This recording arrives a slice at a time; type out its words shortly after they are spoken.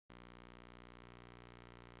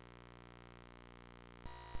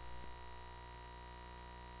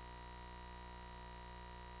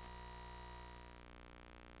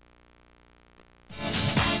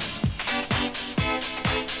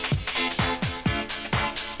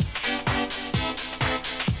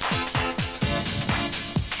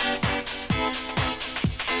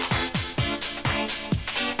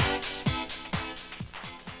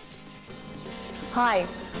Hi,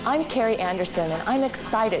 I'm Kari Anderson, and I'm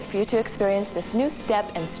excited for you to experience this new step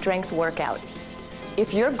and strength workout.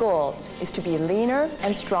 If your goal is to be leaner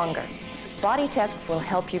and stronger, Body Tech will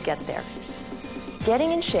help you get there.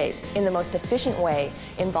 Getting in shape in the most efficient way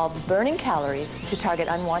involves burning calories to target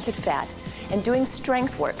unwanted fat and doing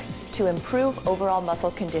strength work to improve overall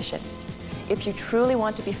muscle condition. If you truly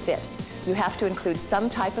want to be fit, you have to include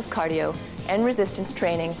some type of cardio and resistance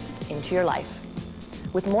training into your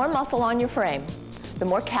life. With more muscle on your frame, the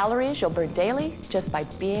more calories you'll burn daily just by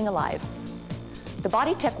being alive. The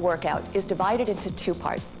Body Tech workout is divided into two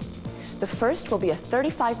parts. The first will be a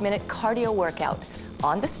 35-minute cardio workout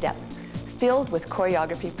on the step, filled with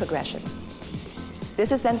choreography progressions.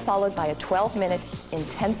 This is then followed by a 12-minute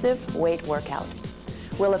intensive weight workout.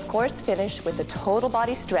 We'll of course finish with a total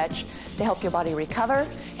body stretch to help your body recover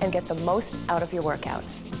and get the most out of your workout.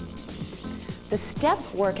 The step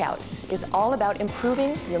workout is all about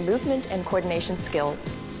improving your movement and coordination skills,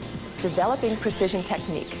 developing precision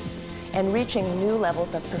technique, and reaching new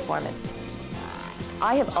levels of performance.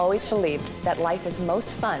 I have always believed that life is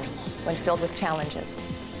most fun when filled with challenges.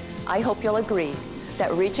 I hope you'll agree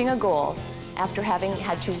that reaching a goal after having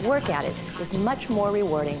had to work at it is much more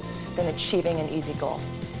rewarding than achieving an easy goal.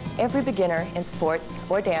 Every beginner in sports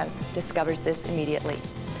or dance discovers this immediately.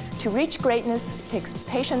 To reach greatness takes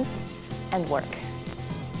patience and work.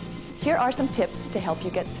 Here are some tips to help you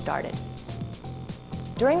get started.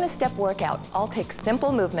 During the step workout, I'll take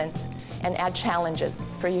simple movements and add challenges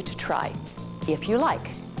for you to try, if you like.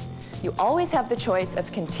 You always have the choice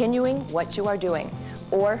of continuing what you are doing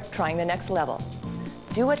or trying the next level.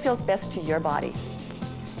 Do what feels best to your body.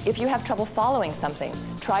 If you have trouble following something,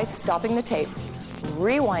 try stopping the tape,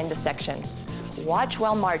 rewind the section, watch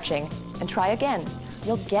while marching, and try again.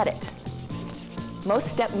 You'll get it. Most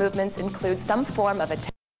step movements include some form of a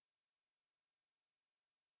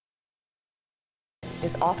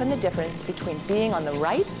is often the difference between being on the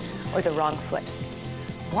right or the wrong foot.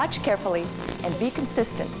 Watch carefully and be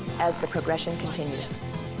consistent as the progression continues.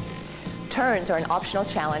 Turns are an optional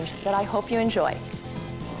challenge that I hope you enjoy.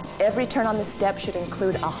 Every turn on the step should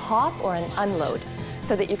include a hop or an unload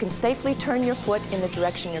so that you can safely turn your foot in the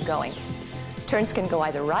direction you're going. Turns can go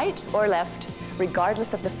either right or left,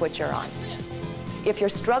 regardless of the foot you're on. If you're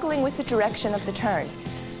struggling with the direction of the turn,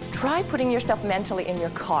 try putting yourself mentally in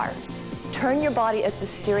your car. Turn your body as the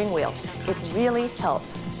steering wheel. It really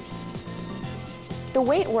helps. The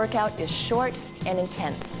weight workout is short and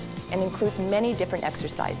intense and includes many different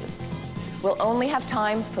exercises. We'll only have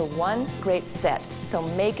time for one great set, so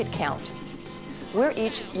make it count. We're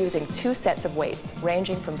each using 2 sets of weights,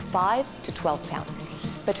 ranging from 5 to 12 pounds,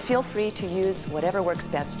 but feel free to use whatever works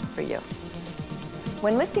best for you.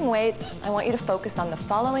 When lifting weights, I want you to focus on the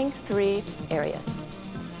following 3 areas.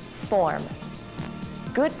 Form.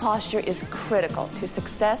 Good posture is critical to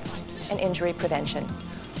success and injury prevention.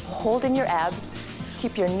 Hold in your abs,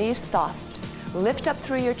 keep your knees soft, lift up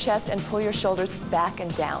through your chest and pull your shoulders back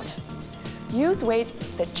and down. Use weights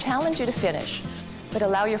that challenge you to finish, but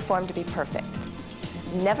allow your form to be perfect.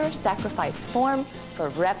 Never sacrifice form for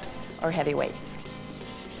reps or heavy weights.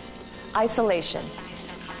 Isolation.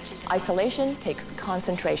 Isolation takes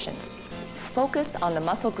concentration. Focus on the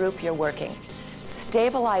muscle group you're working.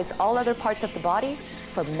 Stabilize all other parts of the body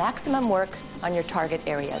for maximum work on your target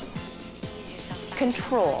areas.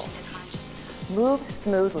 Control. Move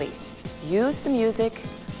smoothly. Use the music.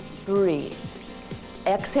 Breathe.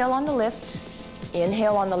 Exhale on the lift.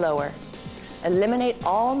 Inhale on the lower. Eliminate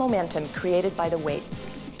all momentum created by the weights.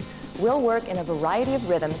 We'll work in a variety of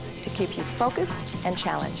rhythms to keep you focused and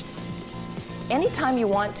challenged. Anytime you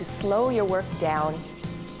want to slow your work down,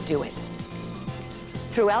 do it.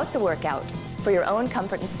 Throughout the workout, for your own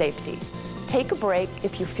comfort and safety, take a break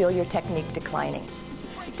if you feel your technique declining.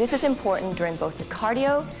 This is important during both the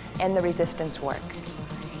cardio and the resistance work.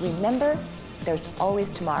 Remember, there's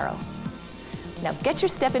always tomorrow. Now get your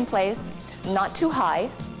step in place, not too high.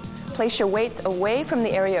 Place your weights away from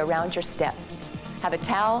the area around your step. Have a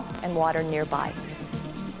towel and water nearby.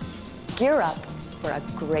 Gear up for a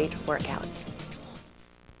great workout.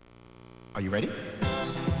 Are you ready?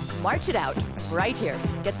 March it out, right here.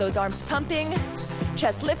 Get those arms pumping,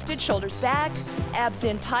 chest lifted, shoulders back, abs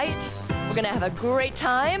in tight. We're gonna have a great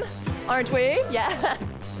time, aren't we? Yeah.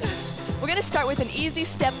 We're gonna start with an easy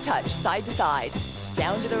step touch, side to side,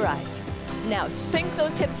 down to the right. Now sink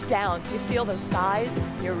those hips down so you feel those thighs,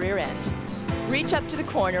 your rear end. Reach up to the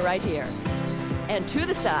corner right here. And to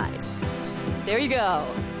the side. There you go.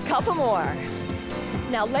 Couple more.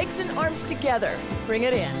 Now legs and arms together. Bring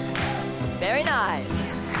it in. Very nice.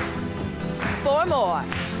 4 more.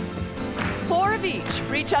 4 of each.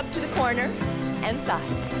 Reach up to the corner and side.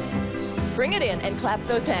 Bring it in and clap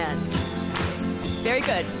those hands. Very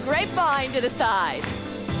good. Grapevine to the side.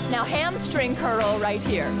 Now hamstring curl right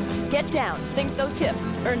here. Get down, sink those hips,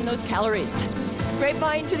 burn those calories.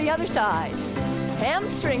 Grapevine to the other side.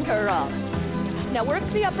 Hamstring curl. Now work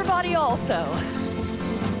the upper body also.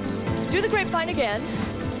 Do the grapevine again.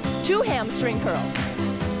 2 hamstring curls.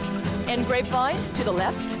 And grapevine to the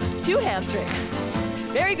left, 2 hamstring.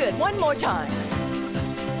 Very good, one more time.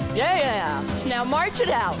 Yeah. Now march it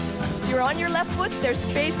out. You're on your left foot, there's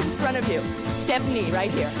space in front of you. Step knee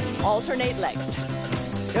right here. Alternate legs.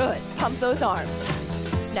 Good, pump those arms.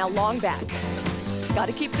 Now long back.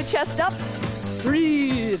 Gotta keep the chest up.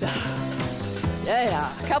 Breathe.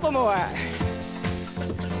 Yeah, a couple more.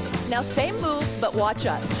 Now same move, but watch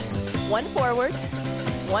us. 1 forward,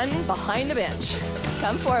 1 behind the bench.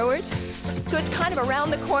 Come forward. So it's kind of around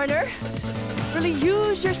the corner. Really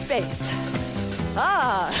use your space.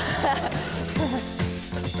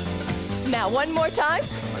 Now 1 more time.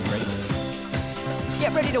 I'm ready.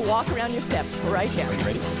 Get ready to walk around your step right here. Are you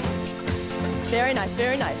ready? Very nice,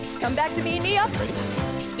 very nice. Come back to me, knee up. Ready?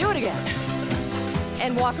 Do it again.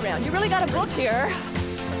 And walk around. You really got a book here.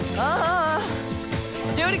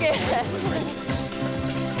 Do it again.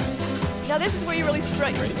 Now this is where you really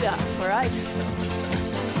strike your stuff, all right?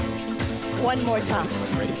 1 more time.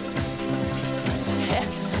 Ready?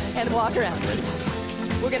 And walk around. Ready?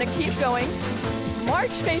 We're gonna keep going.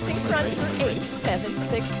 March facing front for 8, 7,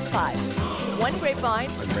 6, 5. 1 grapevine,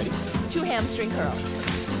 Are you ready? 2 hamstring curls.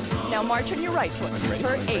 Now march on your right foot Ready?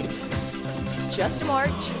 for 8. Just a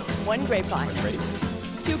march, 1 grapevine, Are you ready?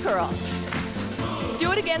 2 curls.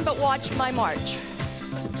 Do it again, but watch my march.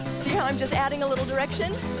 See how I'm just adding a little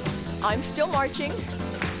direction? I'm still marching.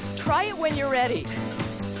 Try it when you're ready.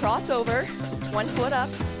 Cross over, 1 foot up,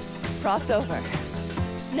 cross over.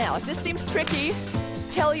 Now, if this seems tricky,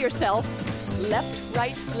 tell yourself, left,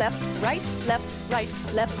 right, left, right, left, right,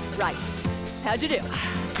 left, right. How'd you do?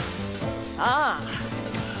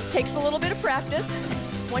 Takes a little bit of practice.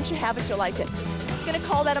 Once you have it, you'll like it. I'm gonna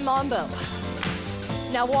call that a mambo.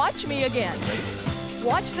 Now watch me again.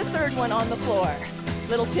 Watch the 3rd one on the floor.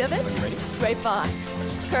 Little pivot, grapevine,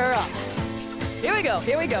 curl. Here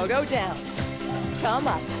we go, go down. Come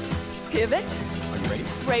up, pivot, Are you ready?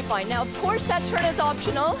 grapevine. Now, of course, that turn is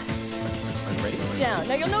optional. Are you ready? Down.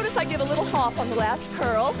 Now, you'll notice I give a little hop on the last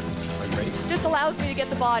curl. Are you ready? This allows me to get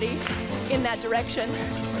the body in that direction.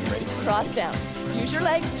 Are you ready? Cross down. Use your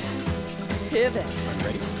legs. Pivot. Are you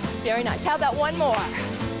ready? Very nice. How about 1 more?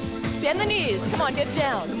 Bend the knees. Come on, get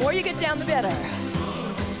down. The more you get down, the better.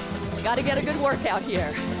 Got to get a good workout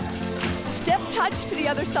here. Step touch to the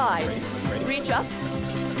other side. Reach up.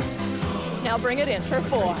 Now bring it in for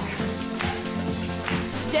 4.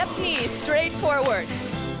 Step knee straight forward.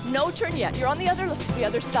 No turn yet. You're on the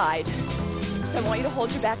other side. So I want you to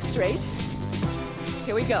hold your back straight.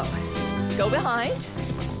 Here we go. Go behind.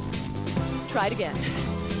 Try it again.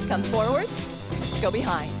 Come forward. Go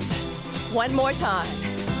behind. 1 more time.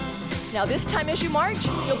 Now this time as you march,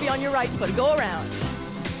 you'll be on your right foot. Go around.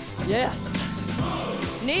 Yes.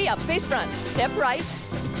 Knee up, face front. Step right,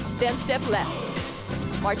 then step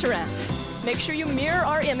left. March around. Make sure you mirror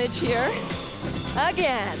our image here.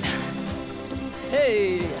 Again.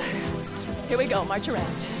 Hey. Here we go, march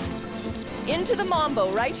around. Into the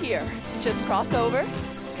mambo right here. Just cross over,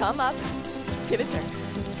 come up, pivot turn.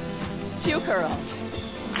 2 curls.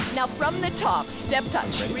 Now from the top, step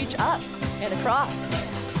touch. Reach up and across.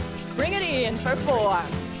 Bring it in for 4.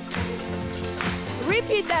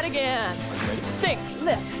 Repeat that again. Sink,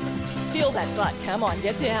 lift. Feel that butt. Come on,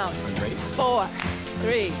 get down. 4,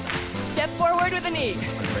 3. Step forward with the knee.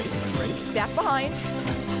 Back behind.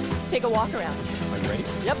 Take a walk around.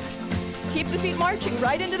 Yep. Keep the feet marching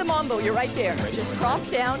right into the mambo. You're right there. Just cross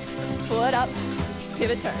down, foot up,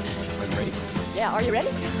 pivot turn. Yeah, are you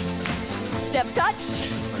ready? Step touch.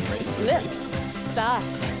 Lift. Side.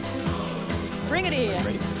 Bring it in.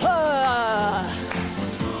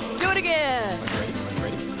 Do it again.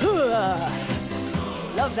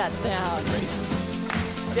 Love that sound.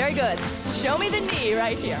 Very good. Show me the knee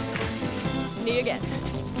right here. Knee again.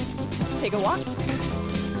 Take a walk.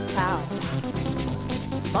 Pow.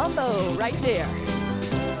 Mambo right there.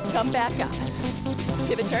 Come back up.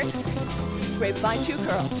 Pivot turn. Grapevine 2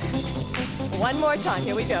 curls. 1 more time.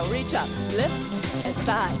 Here we go. Reach up. Lift and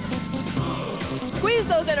side. Squeeze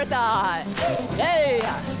those inner thighs. Hey.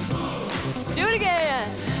 Do it again.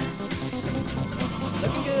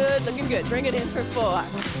 Looking good, looking good. Bring it in for 4.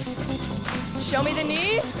 Show me the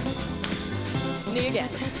knee. Knee again.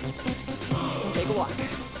 Take a walk.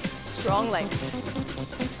 Strong legs.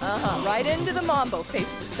 Right into the mambo.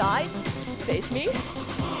 Face the side. Face me.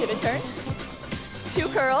 Pivot turn. 2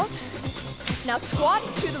 curls. Now squat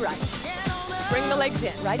to the right. Bring the legs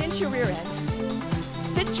in, right into your rear end.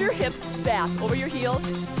 Sit your hips back over your heels.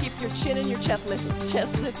 Keep your chin and your chest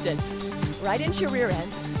lifted. Right into your rear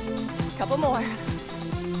end. Couple more.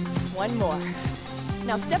 One more.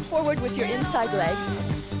 Now step forward with your inside leg.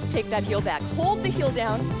 Take that heel back. Hold the heel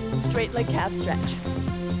down. Straight leg calf stretch.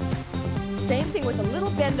 Same thing with a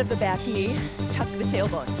little bend of the back knee. Tuck the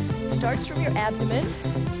tailbone. Starts from your abdomen.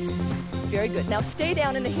 Very good. Now stay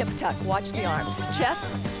down in the hip tuck. Watch the arms. Chest,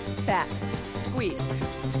 back. Squeeze,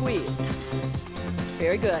 squeeze.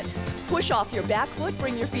 Very good. Push off your back foot.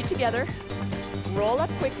 Bring your feet together. Roll up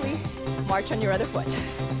quickly. March on your other foot.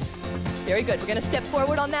 Very good. We're going to step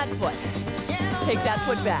forward on that foot. Take that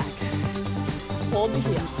foot back. Hold the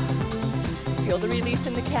heel. Feel the release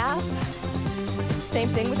in the calf. Same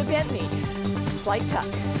thing with a bent knee. Slight tuck.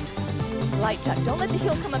 Light tuck. Don't let the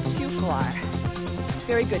heel come up too far.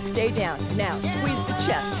 Very good. Stay down. Now squeeze the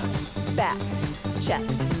chest. Back.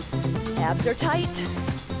 Chest. Abs are tight.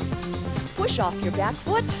 Push off your back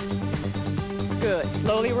foot. Good.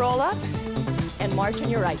 Slowly roll up and march on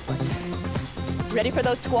your right foot. Ready for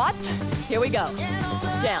those squats? Here we go.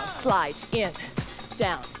 Down, slide, in,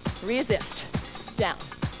 down, resist, down,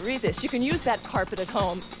 resist. You can use that carpet at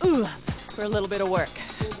home for a little bit of work.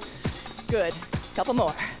 Good. Couple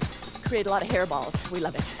more. Create a lot of hairballs. We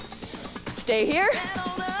love it. Stay here.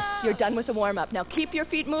 You're done with the warm-up. Now keep your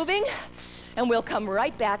feet moving, and we'll come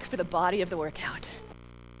right back for the body of the workout.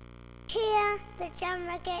 Here, the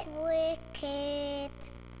drummer get wicked.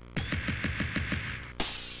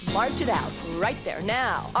 March it out, right there.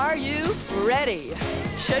 Now, are you ready?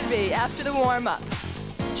 Should be, after the warm-up.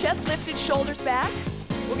 Chest lifted, shoulders back.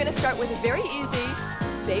 We're gonna start with a very easy,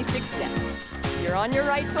 basic step. You're on your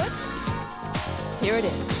right foot. Here it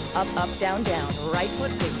is, up, up, down, down. Right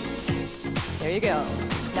foot lead. There you go.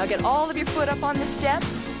 Now get all of your foot up on the step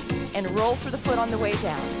and roll for the foot on the way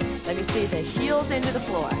down. Let me see the heels into the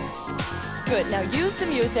floor. Good, now use the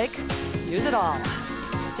music, use it all.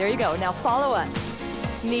 There you go, now follow us.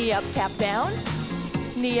 Knee up, tap down,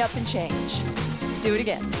 knee up and change. Do it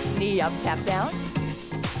again, knee up, tap down,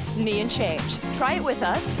 knee and change. Try it with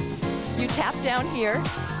us. You tap down here,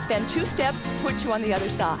 then 2 steps, put you on the other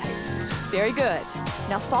side. Very good.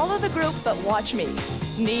 Now follow the group, but watch me.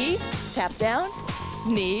 Knee, tap down,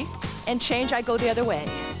 knee, and change, I go the other way.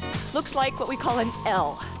 Looks like what we call an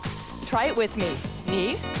L. Try it with me.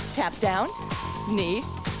 Knee, tap down, knee,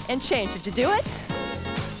 and change. Did you do it?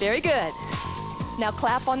 Very good. Now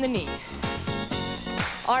clap on the knee.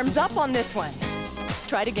 Arms up on this one.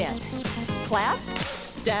 Try it again. Clap,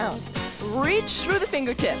 down. Reach through the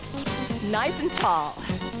fingertips. Nice and tall.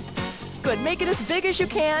 Good, make it as big as you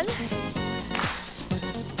can.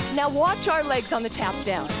 Now watch our legs on the tap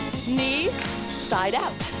down. Knee, side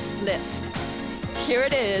out, lift. Here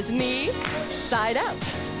it is, knee, side out.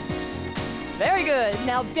 Very good.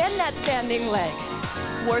 Now bend that standing leg.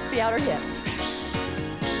 Work the outer hip.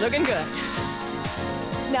 Looking good.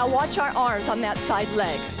 Now watch our arms on that side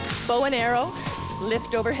leg. Bow and arrow,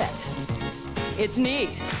 lift overhead. It's knee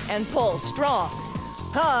and pull, strong.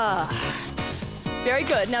 Ah. Very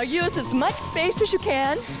good. Now use as much space as you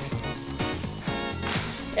can.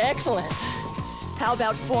 Excellent. How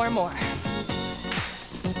about 4 more?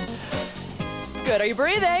 Good. Are you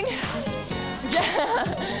breathing? Yeah.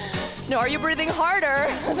 No, are you breathing harder?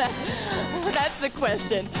 That's the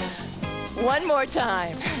question. 1 more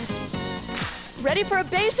time. Ready for a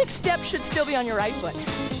basic step, should still be on your right foot.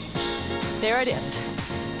 There it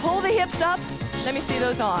is. Pull the hips up. Let me see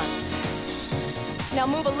those arms. Now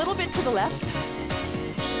move a little bit to the left.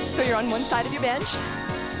 So you're on one side of your bench.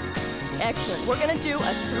 Excellent. We're gonna do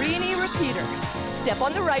a 3-knee repeater. Step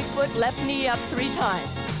on the right foot, left knee up 3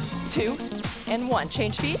 times. 2 and 1.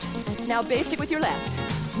 Change feet. Now basic with your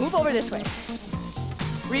left. Move over this way.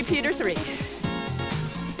 Repeater 3.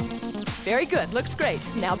 Very good, looks great.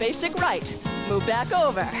 Now basic right. Move back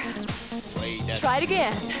over. Try it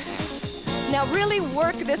again. Now really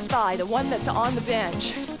work this thigh, the one that's on the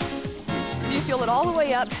bench. So you feel it all the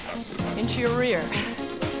way up into your rear.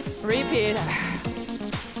 Repeater.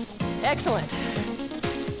 Excellent.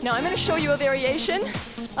 Now I'm going to show you a variation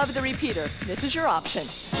of the repeater. This is your option.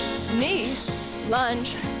 Knee,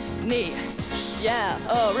 lunge, knee. Yeah,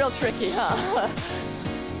 oh, real tricky, huh?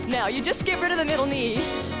 Now you just get rid of the middle knee,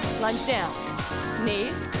 lunge down,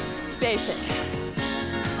 knee, basic.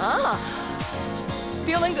 Ah,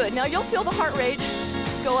 feeling good. Now you'll feel the heart rate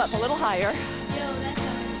go up a little higher.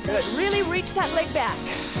 Good, really reach that leg back.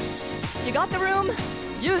 You got the room?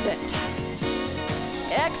 Use it.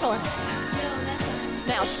 Excellent.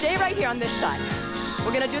 Now stay right here on this side.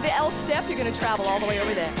 We're gonna do the L step. You're gonna travel all the way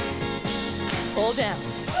over there. Pull down,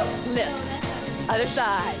 lift. Other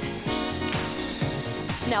side.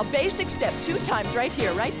 Now basic step 2 times right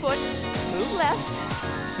here. Right foot, move left.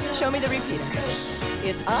 Show me the repeater.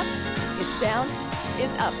 It's up, it's down,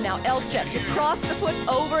 it's up. Now L step, you cross the foot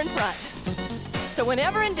over in front. So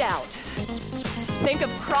whenever in doubt, think of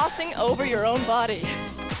crossing over your own body.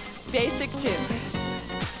 Basic 2.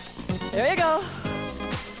 There you go.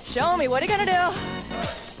 Show me, what are you gonna do?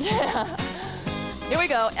 Yeah. Here we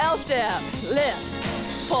go, L step,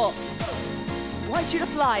 lift, pull. I want you to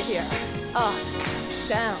fly here. Up,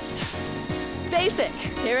 down. Basic,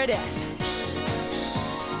 here it is.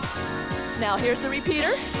 Now here's the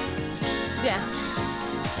repeater, down.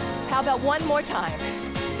 How about one more time?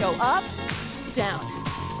 Go up, down.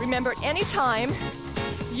 Remember, anytime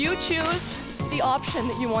you choose the option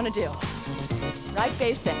that you want to do. Right,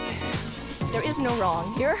 basic. There is no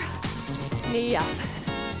wrong here. Knee up.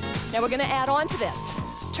 Now we're going to add on to this.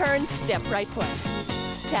 Turn, step, right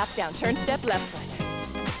foot. Tap down. Turn, step, left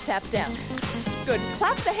foot. Tap down. Good.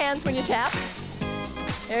 Clap the hands when you tap.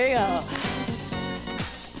 There you go.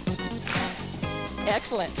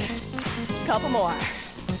 Excellent. Couple more.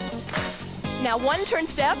 Now one turn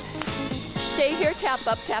step. Stay here, tap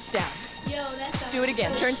up, tap down. Do it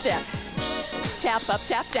again. Turn step. Tap up,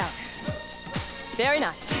 tap down. Very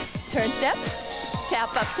nice. Turn step.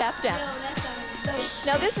 Tap up, tap down.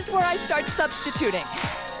 Now this is where I start substituting.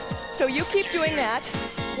 So you keep doing that.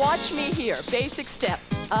 Watch me here. Basic step.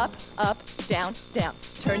 Up, up, down, down.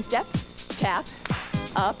 Turn step. Tap.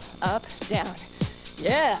 Up, up, down.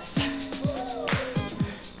 Yes.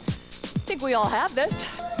 I think we all have this.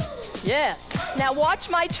 Yes. Now watch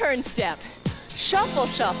my turn step. Shuffle,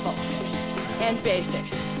 shuffle. And basic.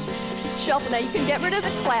 Shuffle. Now you can get rid of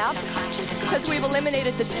the clap because we've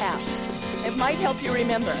eliminated the tap. It might help you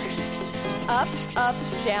remember. Up, up,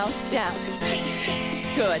 down, down.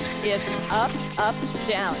 Good. It's up, up,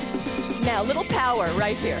 down. Now, little power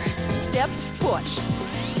right here. Step, push.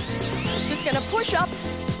 Just gonna push up.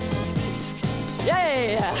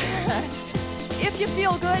 Yeah. If you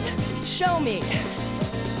feel good, show me.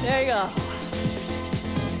 There you go.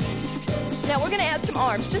 Now we're gonna add some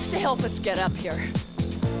arms just to help us get up here.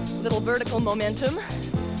 Little vertical momentum.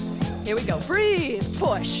 Here we go. Breathe,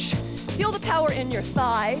 push. Feel the power in your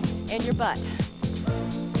thigh and your butt.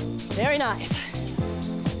 Very nice.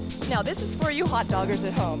 Now this is for you hot doggers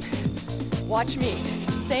at home. Watch me.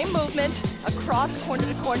 Same movement across corner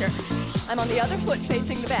to corner. I'm on the other foot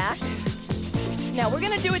facing the back. Now we're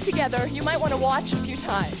gonna do it together. You might want to watch a few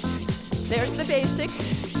times. There's the basic.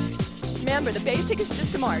 Remember, the basic is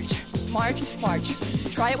just a march. March, march.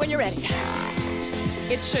 Try it when you're ready.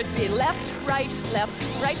 It should be left, right,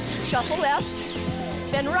 shuffle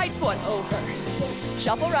left, then right foot over.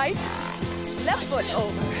 Shuffle right, left foot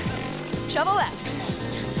over. Shuffle left.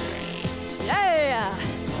 Yeah.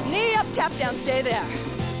 Knee up, tap down, stay there.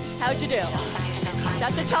 How'd you do?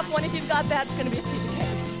 That's a tough one. If you've got that, it's gonna be a piece of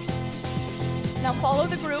cake. Now follow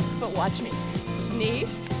the group, but watch me. Knee,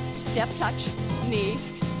 step, touch, knee,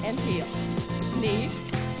 and heel. Knee,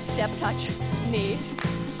 step, touch, knee,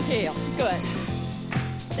 heel. Good.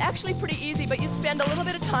 It's actually pretty easy, but you spend a little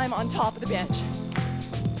bit of time on top of the bench.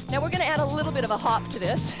 Now we're gonna add a little bit of a hop to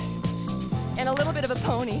this, and a little bit of a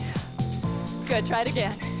pony. Good, try it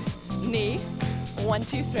again. Knee, 1,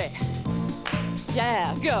 2, 3.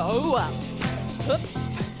 Yeah, go up. Hoop.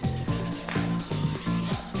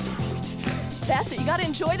 That's it, you gotta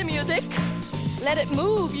enjoy the music. Let it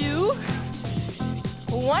move you.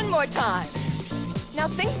 One more time. Now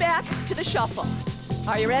think back to the shuffle.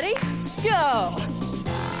 Are you ready? Go.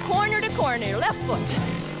 Corner to corner, your left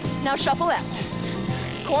foot. Now shuffle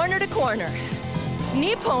left. Corner to corner.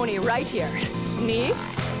 Knee pony right here. Knee,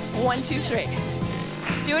 1, 2, 3.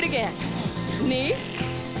 Do it again. Knee.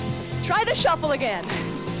 Try the shuffle again.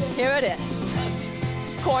 Here it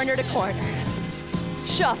is. Corner to corner.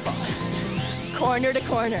 Shuffle. Corner to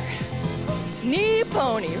corner. Knee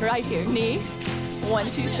pony right here. Knee, 1,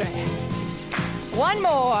 2, 3. One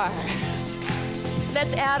more.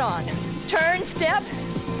 Let's add on. Turn, step.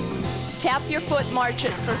 Tap your foot, march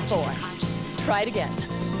it for 4. Try it again.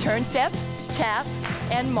 Turn, step, tap,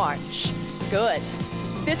 and march. Good.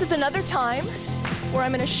 This is another time where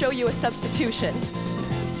I'm going to show you a substitution.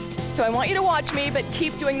 So I want you to watch me, but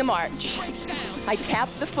keep doing the march. I tap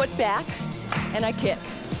the foot back, and I kick.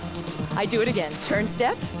 I do it again. Turn,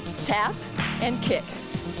 step, tap, and kick.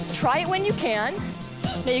 Try it when you can.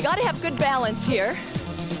 Now you got to have good balance here.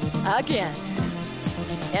 Again.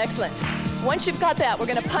 Excellent. Once you've got that, we're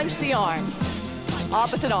going to punch the arms.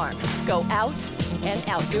 Opposite arm. Go out and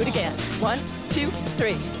out. Do it again. 1, 2,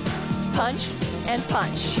 3. Punch and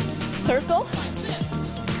punch. Circle.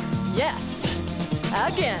 Yes.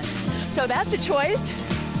 Again. So that's a choice.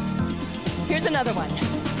 Here's another one.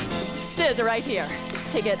 Scissor right here.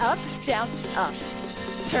 Take it up, down, up.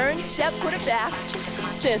 Turn, step, put it back.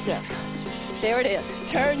 Scissor. There it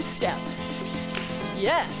is. Turn, step.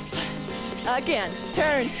 Yes. Again,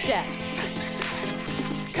 turn, step.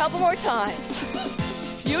 Couple more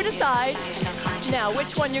times. You decide now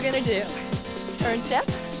which one you're gonna do. Turn, step.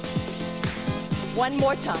 One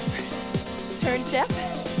more time. Turn, step.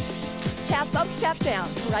 Tap up, tap down,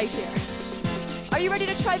 right here. Are you ready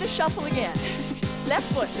to try the shuffle again? Left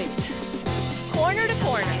foot lead. Corner to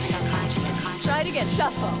corner. Try it again,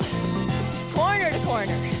 shuffle. Corner to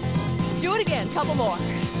corner. Do it again, couple more.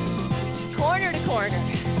 Corner to corner.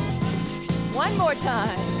 One more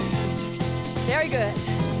time. Very good.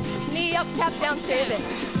 Knee up, tap down, stay there.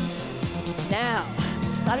 Now,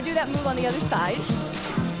 gotta do that move on the other side.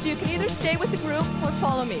 So you can either stay with the group or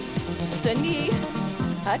follow me. It's a knee,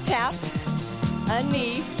 a tap, a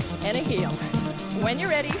knee, and a heel. When you're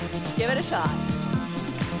ready, give it a shot.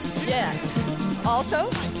 Yes. Also,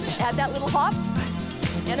 add that little hop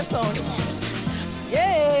and a pony.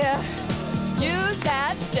 Yeah. Use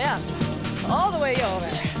that step all the way over.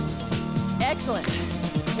 Excellent.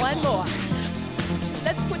 One more.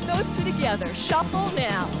 Let's put those two together. Shuffle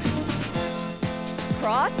now.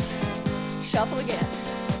 Cross, shuffle again.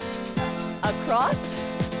 Across,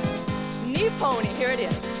 knee pony. Here it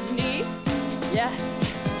is. Knee, yes.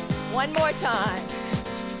 One more time.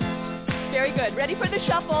 Very good. Ready for the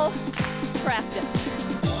shuffle? Practice.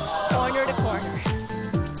 Corner to corner.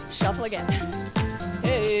 Shuffle again.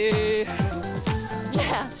 Hey.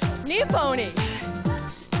 Yeah. Knee pony.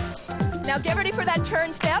 Now get ready for that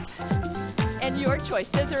turn step. And your choice,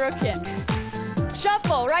 scissor or kick.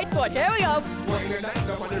 Shuffle, right foot. Here we go.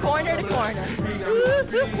 Corner to corner.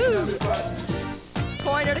 Woo-hoo-hoo.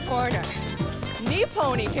 Corner to corner. Knee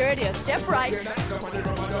pony. Here it is. Step right.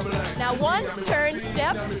 Now one, turn,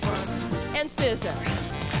 step, and scissor.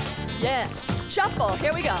 Yes. Shuffle.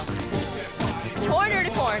 Here we go. Corner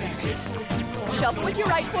to corner. Shuffle with your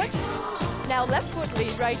right foot. Now left foot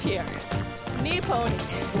lead right here. Knee pony.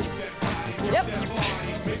 Yep.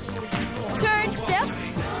 Turn, step,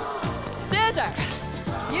 scissor.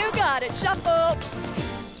 You got it. Shuffle.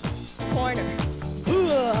 Corner.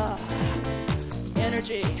 Ooh.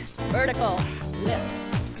 Energy. Vertical.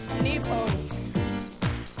 Lift. Knee pony.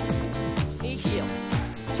 Knee heel.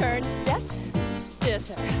 Turn, step,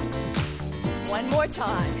 scissor. One more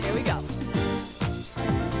time. Here we go.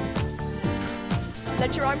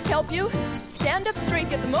 Let your arms help you. Stand up straight.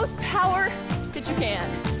 Get the most power that you can.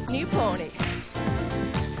 Knee pony.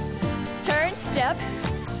 Turn, step.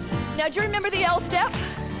 Now do you remember the L step?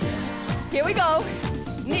 Here we go.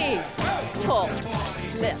 Knee, pull,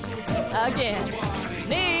 lift. Again.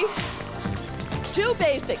 Knee. Two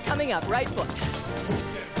basic coming up. Right foot.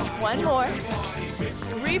 One more.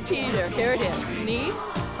 Repeater. Here it is. Knee,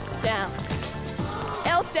 down.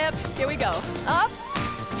 L step. Here we go. Up,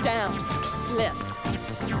 down, lift.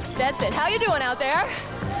 That's it. How you doing out there?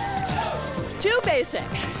 Two basic.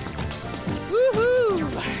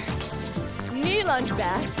 Woohoo! Knee lunge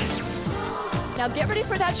back. Now get ready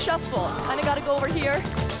for that shuffle. Kind of got to go over here.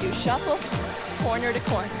 You shuffle, corner to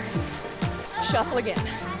corner. Shuffle again.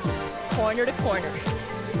 Corner to corner.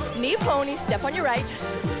 Knee pony, step on your right.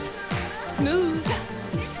 Smooth.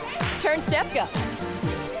 Turn, step, go.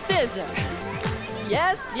 Scissor.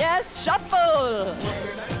 Yes, yes, shuffle.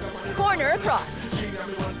 Corner across.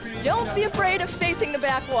 Don't be afraid of facing the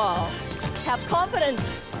back wall. Have confidence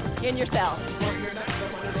in yourself.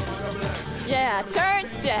 Yeah, turn,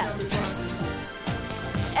 step.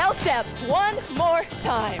 L step, one more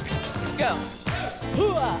time. Go.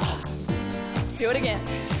 Hoo-ah. Do it again.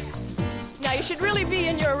 Now you should really be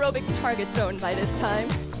in your aerobic target zone by this time.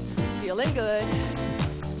 Feeling good.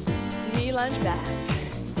 Knee lunge back.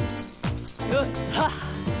 Good.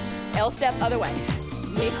 Ha. L step, other way.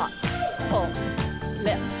 Knee hop. Pull.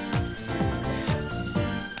 Lift.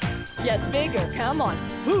 Yes, bigger. Come on.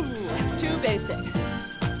 Woo. Two basic.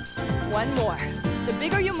 One more. The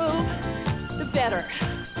bigger you move, the better.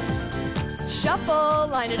 Shuffle.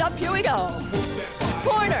 Line it up. Here we go.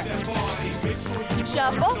 Corner.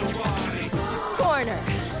 Shuffle. Corner.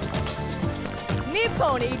 Knee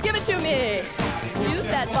pony. Give it to me. Use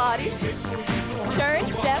that body. Turn,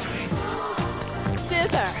 step.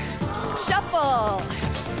 Scissor. Shuffle.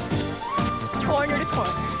 Corner to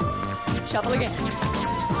corner. Shuffle again.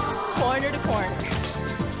 Corner to corner.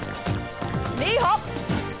 Knee hop.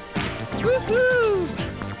 Woohoo!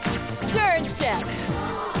 Turn step.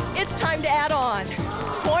 It's time to add on.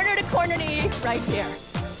 Corner to corner knee right here.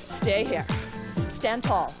 Stay here. Stand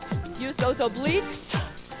tall. Use those obliques.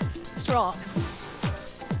 Strong.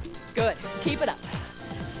 Good. Keep it up.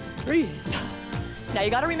 Breathe. Now you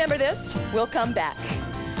got to remember this. We'll come back.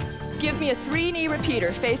 Give me a 3-knee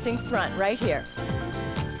repeater facing front right here.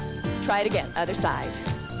 Try it again. Other side.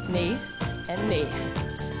 Knee and knee.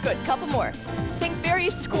 Good. Couple more. Think very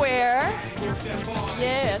square.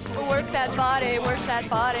 Yes. Work that body. Work that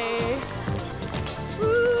body.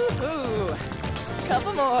 Woo-hoo.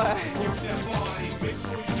 Couple more.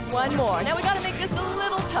 One more. Now we got to make this a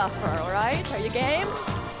little tougher, all right? Are you game?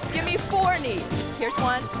 Give me 4 knees. Here's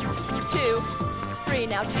 1, 2, 3.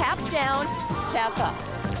 Now tap down, tap up.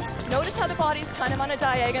 Notice how the body's kind of on a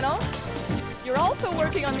diagonal. You're also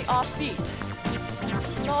working on the offbeat.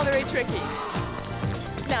 It's all very tricky.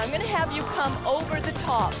 Now I'm going to have you come over the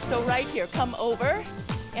top. So right here, come over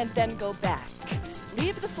and then go back.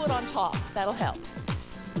 Leave the foot on top. That'll help.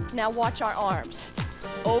 Now watch our arms.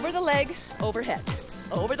 Over the leg, overhead.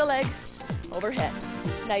 Over the leg, overhead.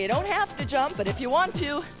 Now you don't have to jump, but if you want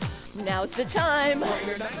to, now's the time.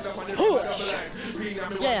 Push.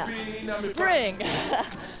 Yeah. Spring.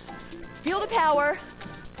 Feel the power.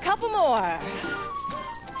 Couple more.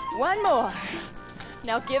 One more.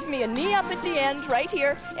 Now give me a knee up at the end right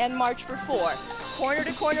here and march for 4. Corner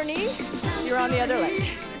to corner knee. You're on the other leg.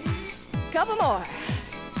 Couple more.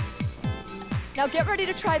 Now get ready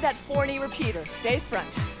to try that 4-knee repeater. Face front.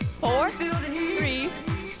 4, 3,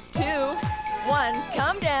 2, 1.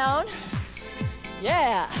 Come down.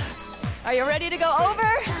 Yeah. Are you ready to go over?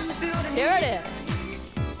 Here it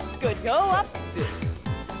is. Good. Go up.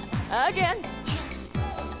 Again.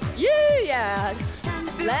 Yeah.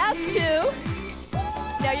 Last 2.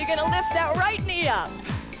 Now you're going to lift that right knee up.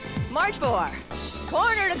 March 4.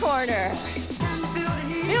 Corner to corner.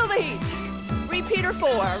 Feel the heat. Repeater 4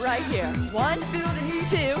 right here. 1,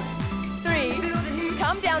 2, 3.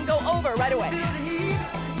 Come down, go over right away.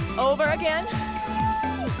 Over again.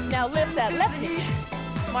 Now lift that left knee.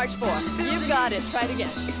 March 4. You've got it. Try it again.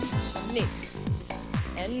 Knee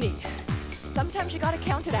and knee. Sometimes you got to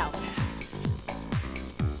count it out.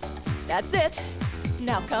 That's it.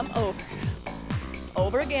 Now come over.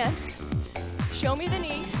 Over again. Show me the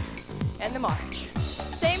knee and the march.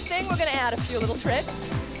 Same thing, we're going to add a few little tricks.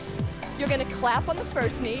 You're going to clap on the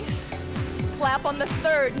first knee. Clap on the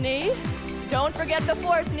third knee. Don't forget the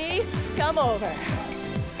 4th knee. Come over.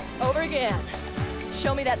 Over again.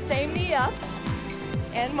 Show me that same knee up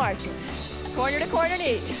and march it. Corner to corner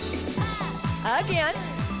knee. Again.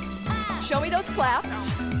 Show me those claps.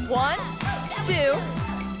 1, 2,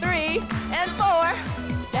 3, and 4.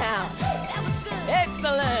 Down.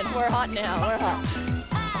 Excellent. We're hot now. We're hot.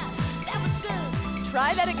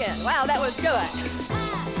 Try that again. Wow, that was good.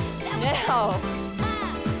 Now,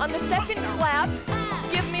 on the second clap,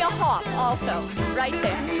 give me a hop also, right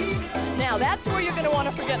there. Now, that's where you're going to want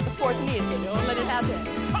to forget the 4th knee, so don't let it happen.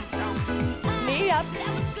 Knee up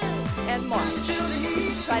and march.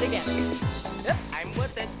 Try it again. Yep, I'm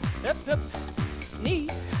with it. Yep, yep. Knee.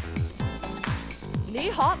 Knee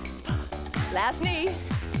hop. Last knee.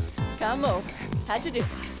 Come over. How'd you do?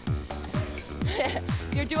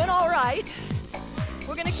 You're doing all right.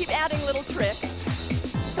 We're going to keep adding little tricks.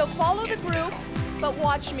 So follow the group, but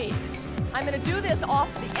watch me. I'm going to do this off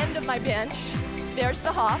the end of my bench. There's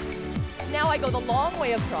the hop. Now I go the long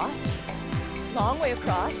way across. Long way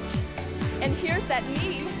across. And here's that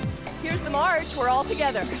knee. Here's the march. We're all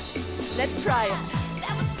together. Let's try it.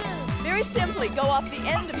 Very simply, go off the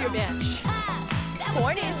end of your bench.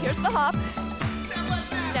 4 knees. Here's the hop.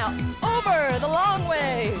 Now, over the long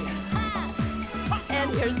way. And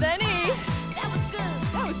here's the knee.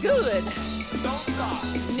 That was good.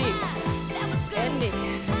 Knee and knee.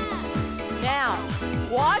 Now,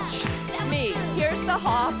 watch me. Here's the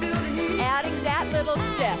hop. Adding that little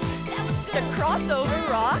step. To crossover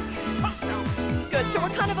rock. Good. So we're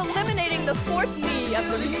kind of eliminating the 4th knee of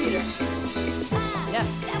the repeater. Yes.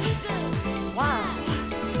 Wow.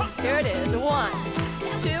 Here it is. 1,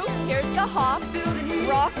 2. Here's the hop.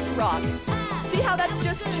 Rock, rock. See how that's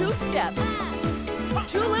just 2 steps?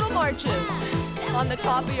 2 little marches on the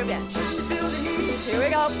top of your bench. Here we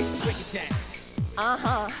go.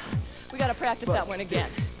 Uh-huh. We got to practice that one again.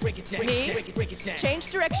 Knee.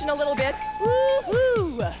 Change direction a little bit.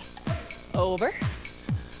 Woo-hoo. Over.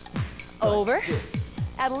 Over.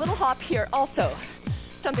 Add a little hop here also.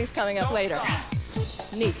 Something's coming up later.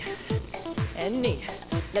 Knee. And knee.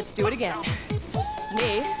 Let's do it again.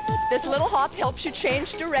 Knee. This little hop helps you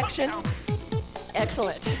change direction.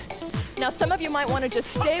 Excellent. Now some of you might want to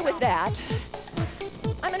just stay with that.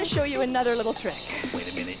 I'm going to show you another little trick. Wait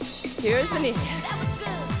a minute. Here's the knee.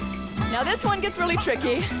 Now this one gets really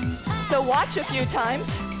tricky, so watch a few times.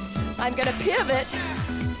 I'm going to pivot,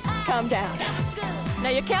 come down. Now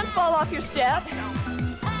you can't fall off your step.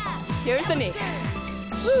 Here's the knee.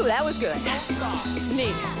 Woo, that was good.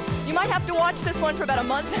 Knee. You might have to watch this one for about a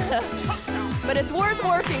month, but it's worth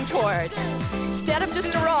working towards. Instead of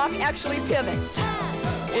just a rock, actually pivot.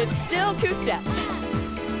 It's still 2 steps.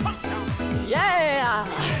 Yeah!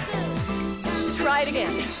 Try it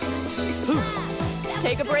again.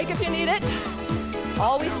 Take a break if you need it.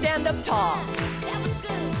 Always stand up tall.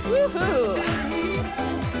 Woohoo!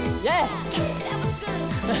 Yes!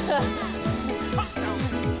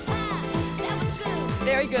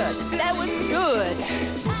 Very good. That was good.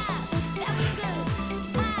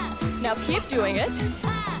 Now keep doing it.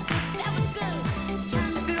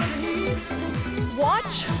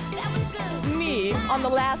 Watch me on the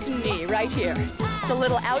last knee right here. It's a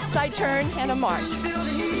little outside turn and a march.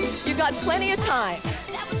 You've got plenty of time,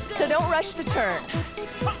 so don't rush the turn.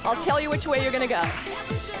 I'll tell you which way you're gonna go.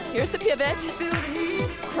 Here's the pivot.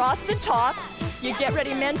 Cross the top. You get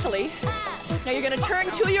ready mentally. Now you're gonna turn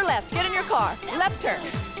to your left. Get in your car. Left turn.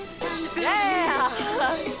 Yeah!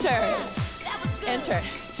 Turn. And turn.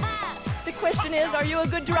 The question is, are you a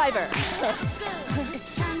good driver?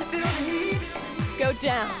 Go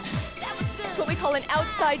down. It's what we call an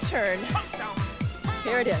outside turn.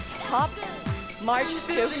 Here it is. Hop, march,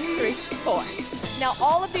 2, 3, 4. Now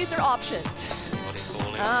all of these are options.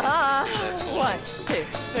 1, 2,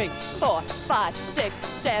 3, 4, 5, 6,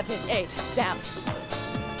 7, 8. Down.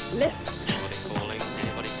 Lift.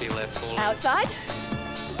 Outside.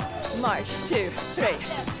 March, 2, 3.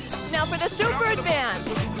 Now for the super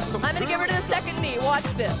advanced, I'm going to get rid of the second knee. Watch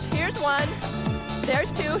this. Here's 1.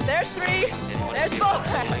 There's 2. There's 3. There's 4.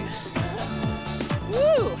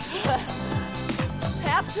 Woo!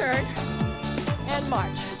 Half turn and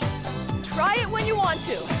march. Try it when you want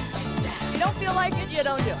to. If you don't feel like it, you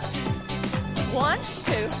don't do it. 1,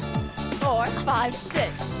 2, 4, 5,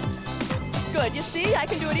 6. Good. You see, I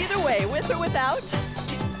can do it either way, with or without.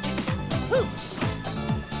 Woo.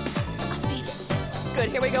 Good.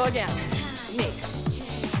 Here we go again. Knee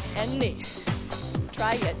and knee.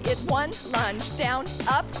 Try it. It's 1 lunge, down,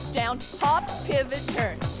 up, down, hop, pivot,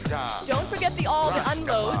 turn. Don't forget the all the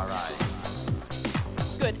unloads.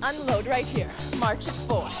 Good. Unload right here. March at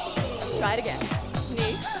 4. Try it again.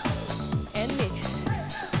 Knee and knee.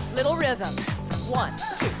 Little rhythm. 1,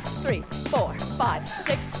 2, 3, 4, 5,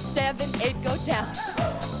 6, 7, 8. Go down.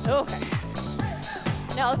 Okay.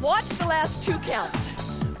 Now watch the last 2 counts.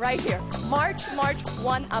 Right here. March, march,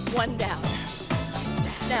 1 up, 1 down.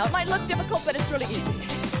 Now it might look difficult, but it's really easy.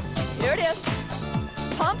 Here it is.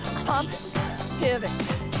 Pump, pump, pivot.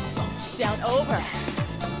 Down, over.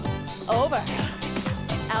 Over.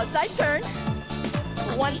 Outside turn.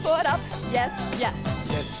 1 foot up. Yes, yes.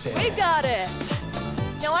 We got it.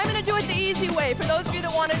 Now I'm going to do it the easy way for those of you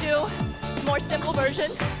that want to do a more simple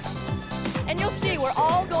version. And you'll see we're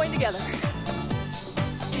all going together.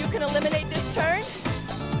 You can eliminate this turn,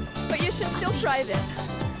 but you should still try this.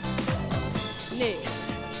 Knee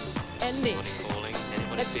and knee.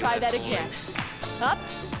 Let's try that again. Up,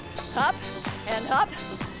 up, and up.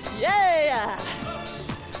 Yeah!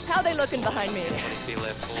 How they looking behind me?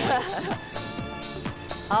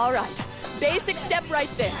 All right. Basic step right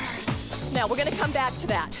there. Now we're gonna come back to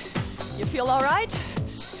that. You feel all right?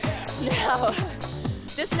 Now,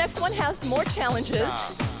 this next one has more challenges.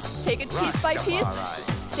 Take it piece by piece.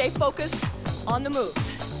 Stay focused on the move.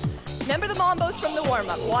 Remember the mambos from the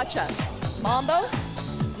warm-up. Watch us. Mambo,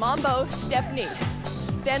 mambo, step knee.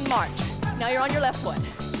 Then march. Now you're on your left foot.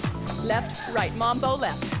 Left, right, mambo,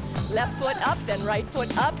 left. Left foot up, then right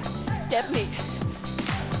foot up, step knee.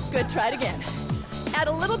 Good, try it again. Add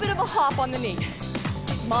a little bit of a hop on the knee.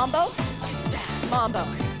 Mambo, mambo,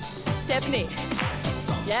 step knee.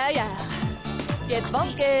 Yeah, yeah. Get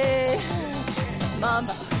funky.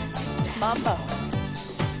 Mambo, mambo,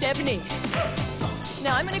 step knee.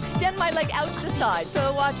 Now I'm gonna extend my leg out to the side,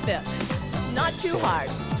 so watch this. Not too hard.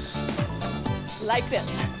 Like this.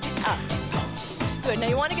 Up. Good, now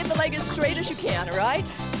you wanna get the leg as straight as you can, all right?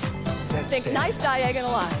 Think nice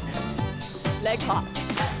diagonal line. Leg hop.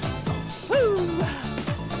 Woo!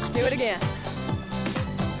 Do it again.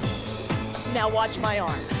 Now watch my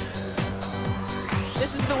arm.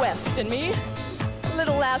 This is the West and me.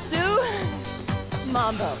 Little lasso.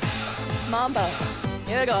 Mambo. Mambo.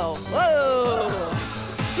 Here we go. Whoa!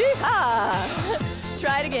 Yee-haw!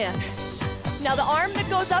 Try it again. Now the arm that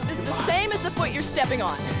goes up is the same as the foot you're stepping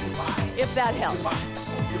on, if that helps.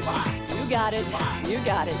 You got it. You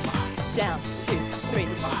got it. Down, 2, 3,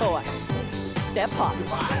 4. Step hop.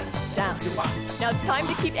 Down. Now it's time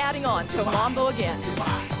to keep adding on, so mambo again.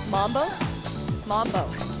 Mambo, mambo.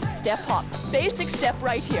 Step hop. Basic step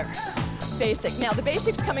right here. Basic. Now the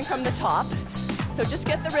basic's coming from the top, so just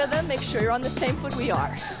get the rhythm. Make sure you're on the same foot we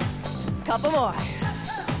are. Couple more.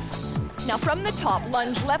 Now from the top,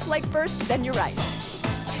 lunge left leg first, then your right.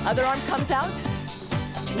 Other arm comes out.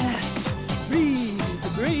 Yes. Breathe,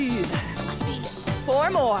 breathe.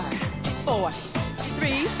 4 more. 4,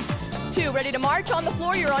 3, 2. Ready to march on the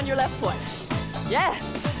floor, you're on your left foot. Yes.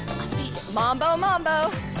 Mambo, mambo.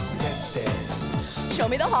 Show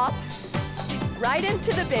me the hop. Right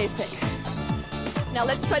into the basic. Now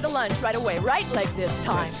let's try the lunge right away. Right leg this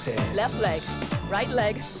time. Left leg, right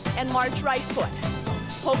leg, and march right foot.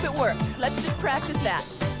 Hope it worked. Let's just practice that.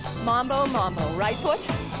 Mambo, mambo. Right foot,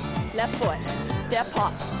 left foot. Step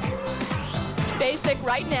hop. Basic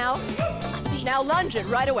right now. Now lunge it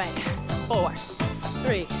right away. 4,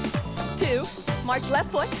 3, 2. March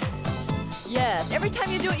left foot. Yes, every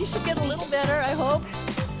time you do it, you should get a little better, I hope.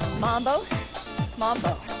 Mambo,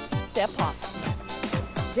 mambo. Step hop.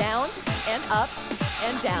 Down and up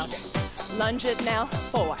and down. Lunge it now.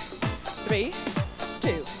 4, 3,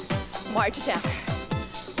 2. March it down.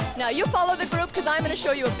 Now you follow the group because I'm going to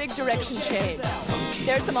show you a big direction change.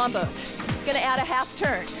 There's the mambos. Going to add a half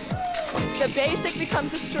turn. The basic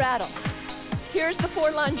becomes a straddle. Here's the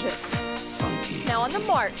 4 lunges. Now on the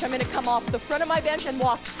march, I'm going to come off the front of my bench and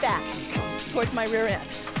walk back towards my rear end.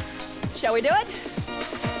 Shall we do it?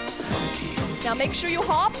 Now make sure you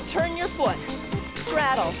hop, turn your foot.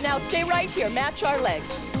 Straddle. Now stay right here, match our legs.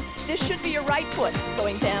 This should be your right foot,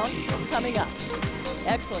 going down, coming up.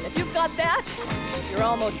 Excellent. If you've got that, you're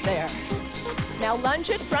almost there. Now lunge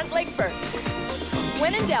it, front leg first.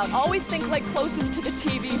 When in doubt, always think leg closest to the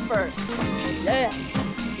TV first. Yes,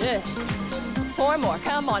 yes. 4 more,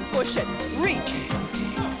 come on, push it, reach.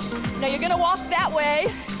 Now you're gonna walk that way,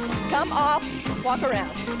 come off, walk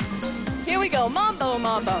around. Here we go, mambo,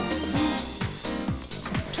 mambo.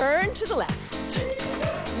 Turn to the left.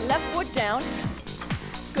 Left foot down.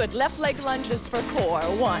 Good, left leg lunges for 4.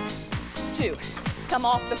 1, 2. Come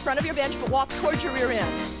off the front of your bench, but walk towards your rear end.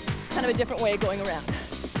 It's kind of a different way of going around.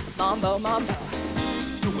 Mambo, mambo.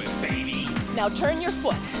 Do it, baby. Now turn your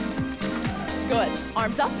foot. Good,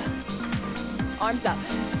 arms up. Arms up.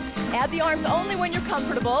 Add the arms only when you're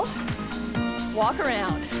comfortable. Walk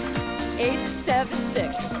around. 8, 7,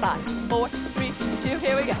 6, 5, 4, 3, 2.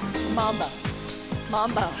 Here we go. Mambo.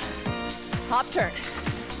 Mambo. Hop turn.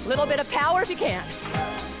 Little bit of power if you can.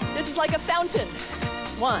 This is like a fountain.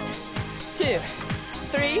 1, 2,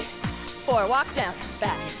 3, 4. Walk down.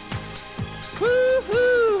 Back.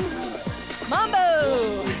 Woo-hoo.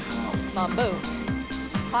 Mambo. Mambo.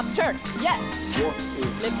 Hop turn. Yes.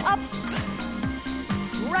 Lift up.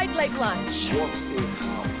 Right leg lunge. What is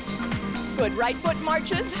house? Good. Right foot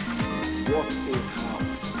marches. What is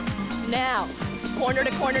house? Now, corner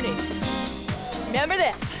to corner knee. Remember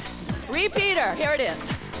this. Repeater. Here it is.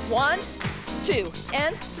 1, 2,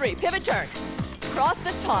 and 3. Pivot turn. Cross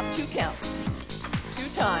the top. 2 counts. 2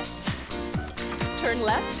 times. Turn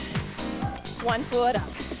left. 1 foot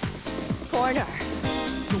up. Corner.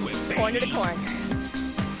 Do it, baby. Corner to corner.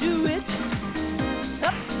 Do it.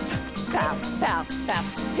 Up. Pow, pow, pow.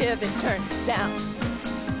 Pivot, turn, down.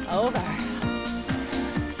 Over.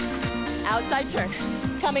 Outside turn.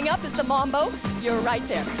 Coming up is the mambo. You're right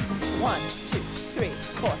there. 1, 2, 3,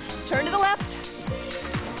 4. Turn to the left.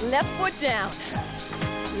 Left foot down.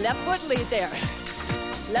 Left foot lead there.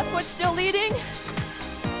 Left foot still leading.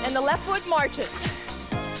 And the left foot marches.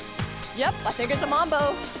 Yep, I think it's a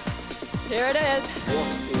mambo. Here it is. What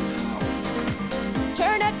is house?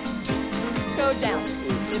 Turn it. Go down.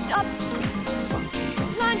 Lift up.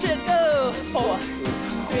 Lunge it. Go. 4,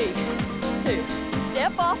 3, 2.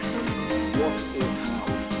 Step off. What is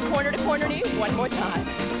house? Corner to corner knee. 1 more time.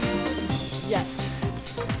 Yes.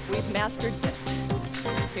 We've mastered this.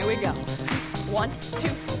 Here we go. 1, 2,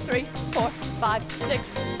 3, 4, 5,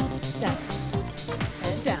 6. Down.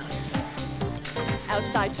 And down.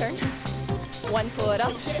 Outside turn. 1 foot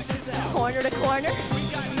up. Corner to corner.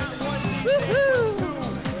 Woohoo!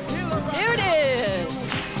 Here it is.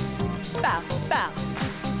 Bow, bow.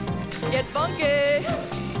 Get funky.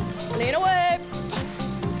 Lean away.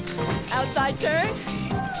 Outside turn.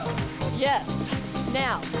 Yes.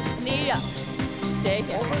 Now, knee up. Stay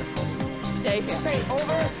here. Stay here. Say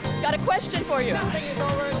over. Got a question for you. Nothing is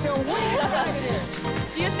over until we have it in.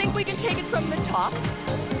 Do you think we can take it from the top?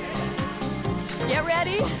 Get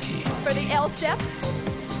ready for the L step.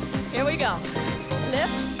 Here we go.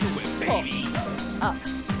 Lift, pull, up.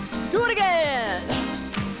 Do it again.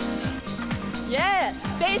 Yes,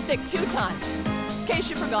 basic 2 times. In case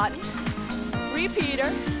you've forgotten.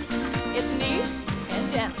 Repeater. It's knee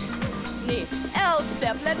and down. Knee. L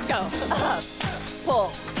step. Let's go. Up.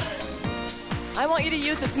 Pull. I want you to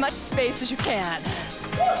use as much space as you can.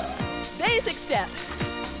 Basic step.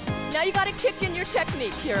 Now you gotta kick in your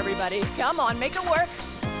technique here, everybody. Come on, make it work.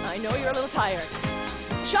 I know you're a little tired.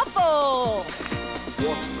 Shuffle.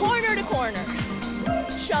 Corner to corner.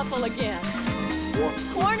 Shuffle again.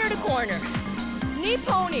 Corner to corner. Knee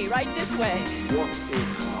pony right this way. What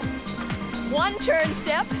is house? One turn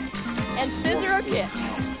step and scissor or kick.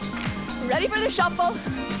 Ready for the shuffle?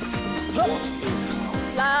 What is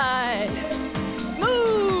house? Line.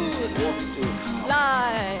 Smooth. What is house?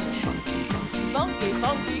 Line. Funky,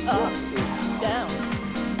 funky, up, down.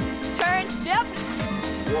 Turn, step,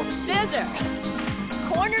 What is scissor.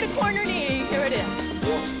 Corner to corner knee, here it is.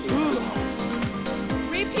 What is house?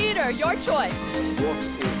 Repeater, your choice. What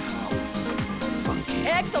is house?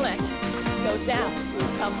 Excellent. Go down,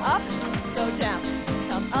 come up, go down,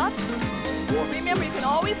 come up. Remember, you can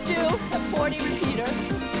always do a 40 repeater.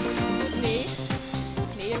 Knee,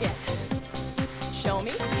 knee again. Show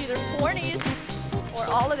me either 4 knees or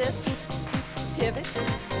all of this. Pivot,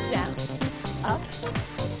 down, up,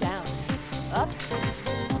 down, up.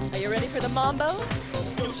 Are you ready for the mambo?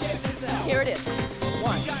 Here it is.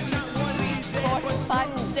 1, 4, 5,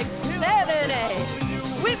 6, 7, 8.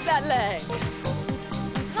 Whip that leg.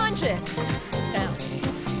 Lunge it. Down,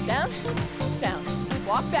 down, down.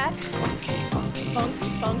 Walk back. Funky,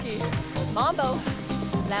 funky. Mambo.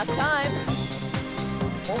 Last time.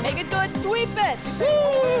 Make it good. Sweep it.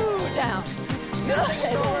 Woo! Down. Good.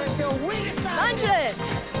 Lunge it.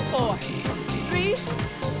 4, 3,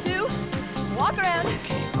 2. Walk around.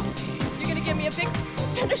 You're gonna give me a big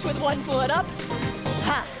finish with one foot up.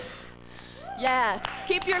 Ha. Yeah.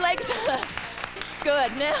 Keep your legs.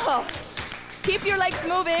 Good. Now, keep your legs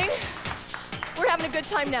moving. We're having a good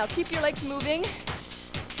time now. Keep your legs moving.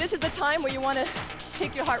 This is the time where you want to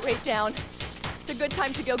take your heart rate down. It's a good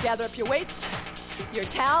time to go gather up your weights, your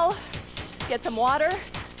towel, get some water.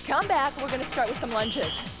 Come back. We're going to start with some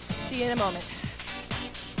lunges. See you in a moment.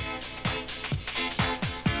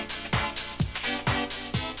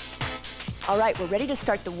 All right, we're ready to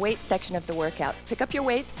start the weight section of the workout. Pick up your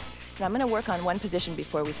weights, and I'm going to work on one position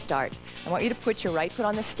before we start. I want you to put your right foot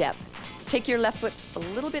on the step. Take your left foot a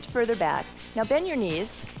little bit further back. Now bend your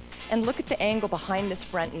knees and look at the angle behind this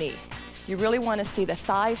front knee. You really want to see the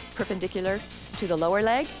thigh perpendicular to the lower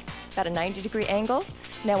leg, about a 90-degree angle.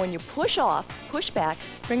 Now when you push off, push back,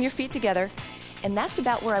 bring your feet together, and that's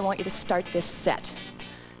about where I want you to start this set.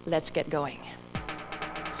 Let's get going.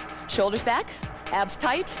 Shoulders back, abs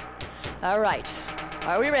tight. All right,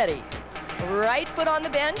 are we ready? Right foot on the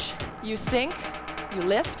bench, you sink, you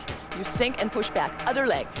lift, you sink and push back. Other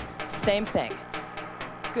leg, same thing.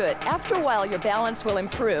 Good. After a while, your balance will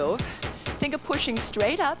improve. Think of pushing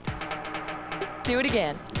straight up. Do it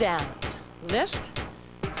again. Down. Lift.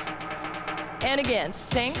 And again,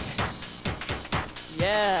 sink.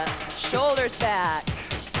 Yes. Shoulders back.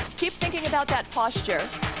 Keep thinking about that posture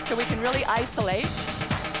so we can really isolate.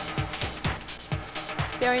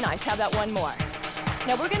 Very nice. How about one more?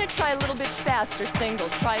 Now we're going to try a little bit faster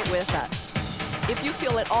singles. Try it with us. If you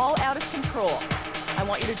feel it all out of control, I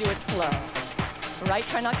want you to do it slow. All right?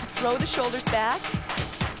 Try not to throw the shoulders back.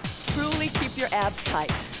 Truly keep your abs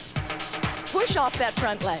tight. Push off that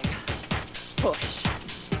front leg. Push.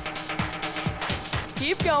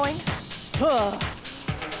 Keep going.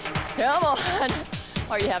 Come on.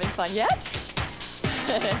 Are you having fun yet?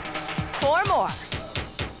 4 more.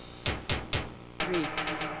 3.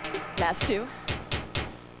 Last 2.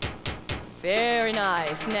 Very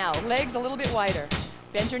nice. Now, legs a little bit wider.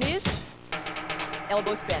 Bend your knees.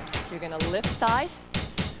 Elbows bent. You're going to lift side,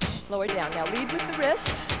 lower down. Now lead with the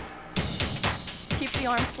wrist. Keep the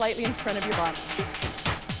arms slightly in front of your body.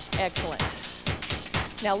 Excellent.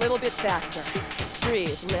 Now a little bit faster.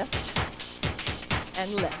 Breathe. Lift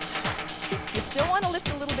and lift. You still want to lift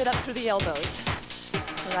a little bit up through the elbows.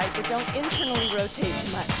 All right, but don't internally rotate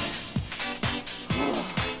too much.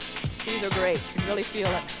 These are great. You can really feel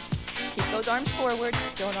it. Keep those arms forward.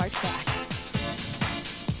 Don't arch back.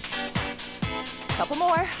 Couple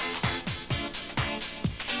more.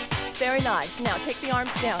 Very nice. Now take the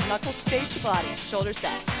arms down. Knuckles face your body. Shoulders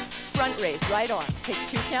back. Front raise. Right arm. Take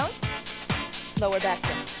 2 counts. Lower back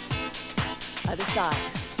down. Other side.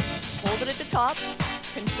 Hold it at the top.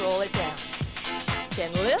 Control it down.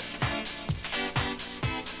 Then lift.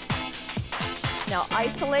 Now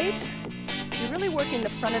isolate. You're really working the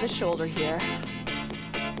front of the shoulder here.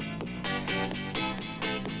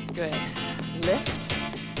 Good. Lift.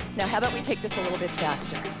 Now how about we take this a little bit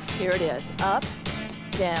faster? Here it is. Up,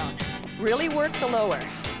 down. Really work the lower.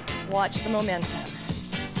 Watch the momentum.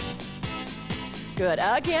 Good.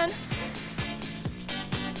 Again.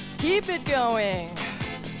 Keep it going.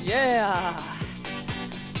 Yeah.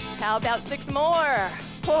 How about 6 more?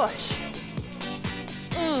 Push.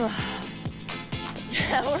 We're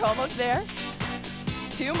almost there.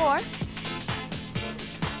 2 more.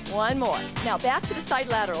 1 more. Now back to the side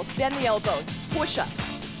laterals. Bend the elbows. Push up.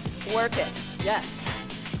 Work it. Yes.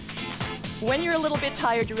 When you're a little bit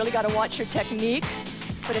tired, you really got to watch your technique,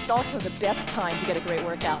 but it's also the best time to get a great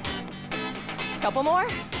workout. Couple more.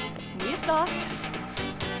 Knees soft.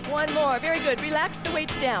 1 more. Very good. Relax the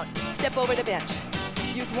weights down. Step over the bench.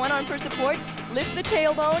 Use one arm for support. Lift the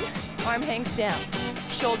tailbone. Arm hangs down.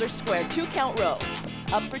 Shoulders square. 2 count row.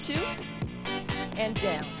 Up for 2. And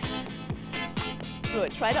down.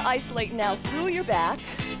 Good. Try to isolate now through your back.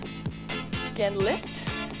 Again, lift.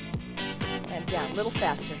 And down. A little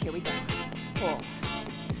faster. Here we go. Pull.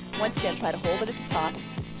 Once again, try to hold it at the top.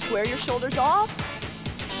 Square your shoulders off.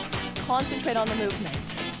 Concentrate on the movement.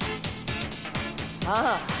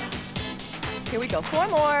 Here we go. 4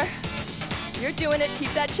 more. You're doing it.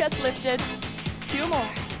 Keep that chest lifted. 2 more.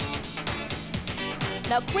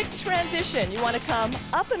 Now, quick transition. You want to come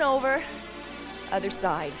up and over. Other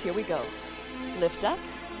side. Here we go. Lift up.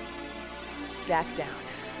 Back down.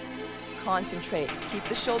 Concentrate. Keep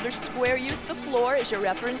the shoulders square. Use the floor as your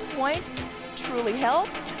reference point. Truly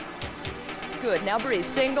helps. Good. Now breathe.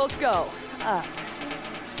 Singles go. Up.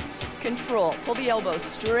 Control. Pull the elbows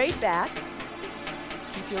straight back.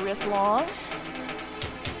 Keep your wrists long.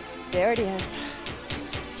 There it is.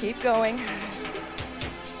 Keep going.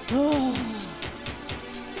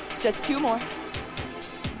 Just 2 more.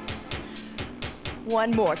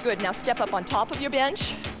 1 more. Good. Now step up on top of your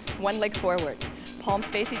bench. 1 leg forward. Palms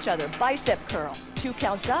face each other. Bicep curl. 2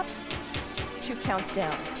 counts up. 2 counts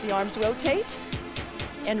down. The arms rotate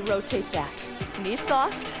and rotate back. Knees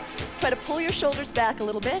soft. Try to pull your shoulders back a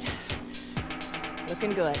little bit.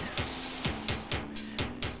 Looking good.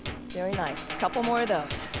 Very nice. Couple more of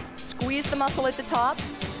those. Squeeze the muscle at the top.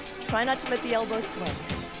 Try not to let the elbows swing.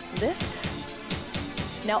 Lift.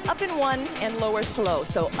 Now up in 1 and lower slow.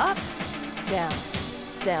 So up, down,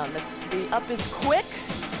 down. The up is quick.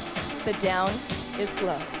 The down is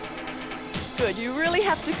slow. Good. You really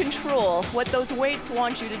have to control what those weights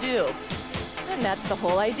want you to do. And that's the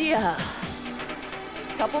whole idea.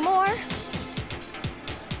 Couple more.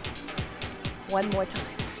 1 more time.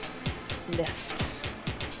 Lift.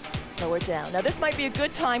 Lower down. Now this might be a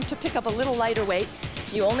good time to pick up a little lighter weight.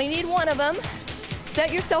 You only need 1 of them.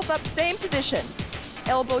 Set yourself up, same position.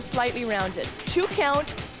 Elbows slightly rounded. 2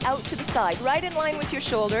 count out to the side, right in line with your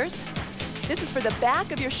shoulders. This is for the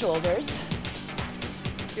back of your shoulders.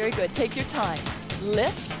 Very good. Take your time.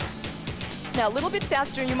 Lift. Now a little bit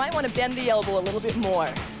faster, and you might want to bend the elbow a little bit more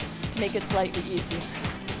to make it slightly easier.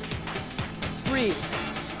 Breathe.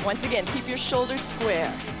 Once again, keep your shoulders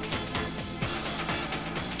square.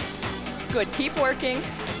 Good. Keep working.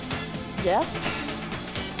 Yes.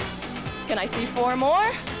 Can I see 4 more?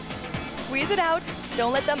 Squeeze it out.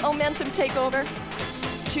 Don't let that momentum take over.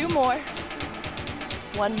 2 more.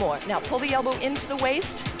 1 more. Now pull the elbow into the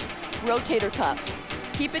waist. Rotator cuff.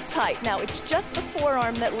 Keep it tight. Now it's just the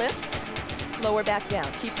forearm that lifts. Lower back down.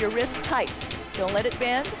 Keep your wrist tight. Don't let it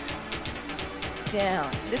bend. Down.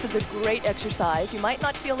 This is a great exercise. You might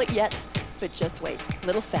not feel it yet, but just wait. A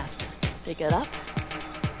little faster. Take it up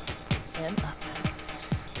and up.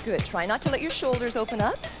 Good. Try not to let your shoulders open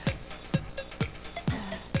up.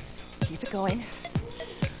 Keep it going.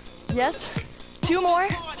 Yes. 2 more.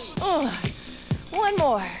 1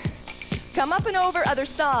 more. Come up and over, other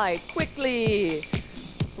side. Quickly.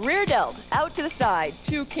 Rear delt. Out to the side.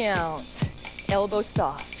 2 counts. Elbow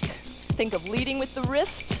soft. Think of leading with the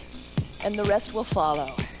wrist, and the rest will follow.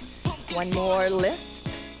 1 more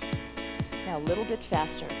lift. Now a little bit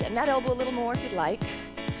faster. Bend that elbow a little more if you'd like.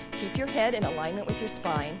 Keep your head in alignment with your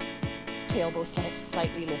spine. Tailbone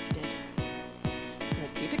slightly lifted.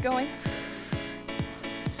 Good. Keep it going.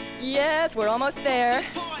 Yes, we're almost there.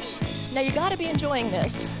 Now you gotta be enjoying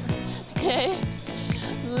this. Okay.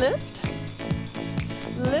 Lift.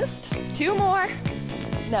 Lift. 2 more.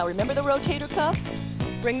 Now remember the rotator cuff.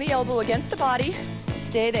 Bring the elbow against the body.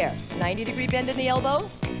 Stay there. 90-degree bend in the elbow.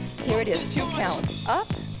 Here it is. 2 counts up.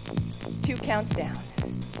 2 counts down.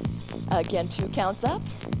 Again, 2 counts up.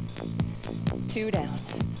 2 down.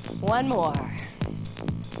 1 more.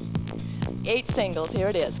 8 singles. Here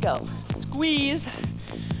it is. Go. Squeeze.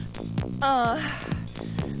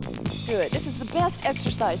 Good. This is the best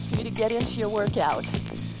exercise for you to get into your workout.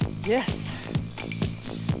 Yes.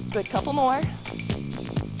 Good. Couple more.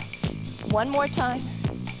 1 more time.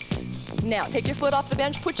 Now, take your foot off the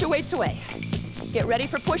bench. Put your weights away. Get ready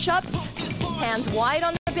for push-ups. Hands wide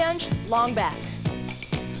on the bench. Long back.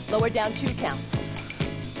 Lower down 2 counts.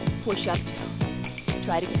 Push up 2.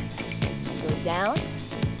 Try it again. Go down.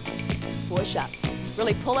 Push up.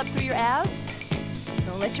 Really pull up through your abs.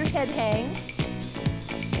 Don't let your head hang.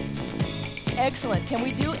 Excellent. Can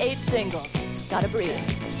we do 8 singles? Gotta breathe.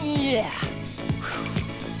 Yeah.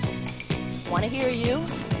 Want to hear you.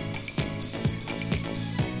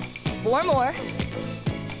 4 more.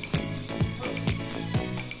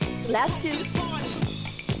 Last 2.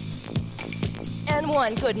 And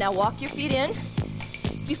 1. Good. Now walk your feet in.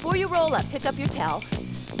 Before you roll up, pick up your towel.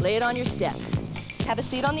 Lay it on your step. Have a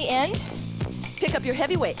seat on the end. Pick up your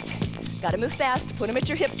heavy weights. Gotta move fast. Put them at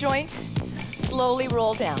your hip joint. Slowly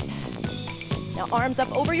roll down. Now arms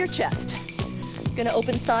up over your chest. Gonna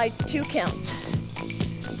open side 2 counts.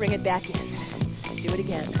 Bring it back in. Do it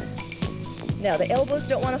again. Now the elbows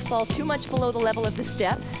don't want to fall too much below the level of the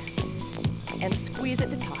step. And squeeze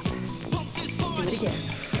at the top. Do it again.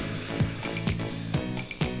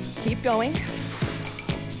 Keep going.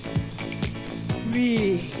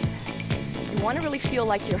 Breathe. You want to really feel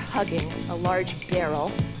like you're hugging a large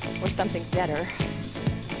barrel or something better.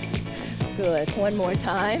 Good. 1 more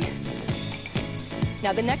time.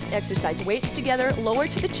 Now the next exercise, weights together, lower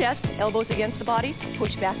to the chest, elbows against the body,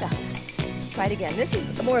 push back up. Try it again. This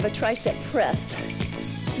is more of a tricep press.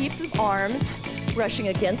 Keep the arms brushing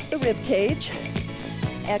against the rib cage.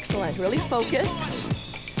 Excellent. Really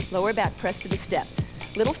focus. Lower back, press to the step.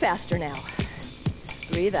 Little faster now.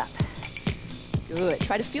 Breathe up. Good.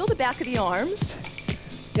 Try to feel the back of the arms.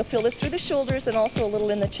 You'll feel this through the shoulders and also a little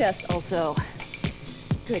in the chest also.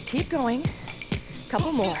 Good. Keep going.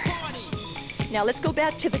 Couple more. Now let's go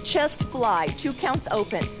back to the chest fly. 2 counts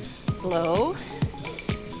open. Slow.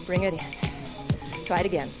 Bring it in. Try it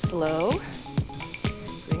again. Slow.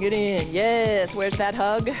 Bring it in. Yes. Where's that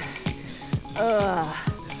hug?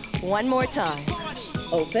 1 more time.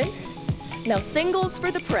 Open. Now singles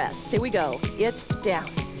for the press. Here we go. It's down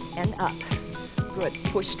and up. Good.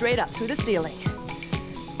 Push straight up through the ceiling.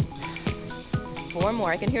 4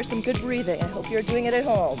 more. I can hear some good breathing. I hope you're doing it at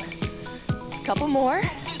home. Couple more.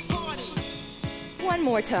 1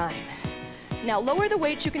 more time. Now lower the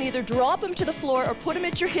weights. You can either drop them to the floor or put them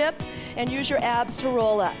at your hips and use your abs to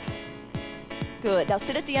roll up. Good. Now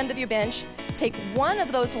sit at the end of your bench. Take 1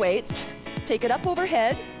 of those weights. Take it up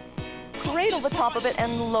overhead. Cradle the top of it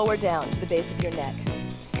and lower down to the base of your neck.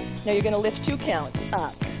 Now you're going to lift 2 counts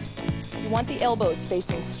up. You want the elbows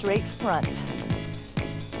facing straight front.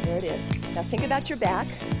 There it is. Now think about your back.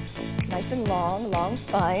 Nice and long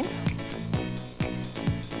spine.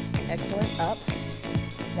 Excellent. Up.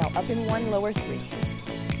 Now up in 1, lower 3.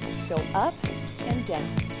 Go up and down,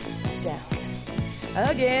 down.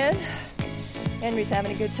 Again. Henry's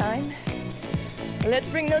having a good time. Let's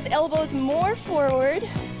bring those elbows more forward.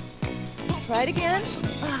 Try it again.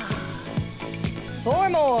 4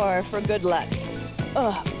 more for good luck.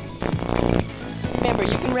 Remember,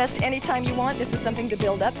 you can rest anytime you want. This is something to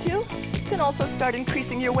build up to. You can also start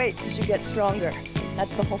increasing your weights as you get stronger.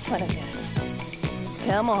 That's the whole fun of this.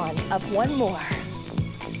 Come on, up 1 more.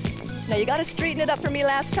 Now you got to straighten it up for me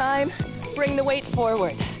last time. Bring the weight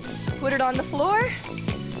forward. Put it on the floor.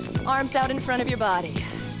 Arms out in front of your body.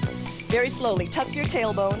 Very slowly, tuck your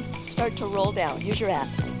tailbone. Start to roll down. Use your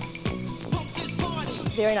abs.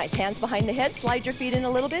 Very nice. Hands behind the head. Slide your feet in a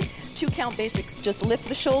little bit. 2 count basic. Just lift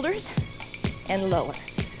the shoulders and lower.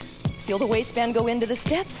 Feel the waistband go into the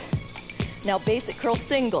step. Now basic curl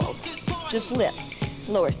singles. Just lift.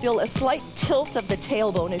 Lower. Feel a slight tilt of the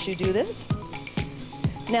tailbone as you do this.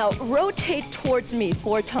 Now rotate towards me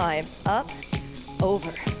 4 times. Up,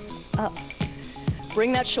 over, up.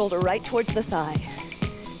 Bring that shoulder right towards the thigh.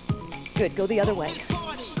 Good. Go the other way.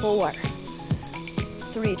 4,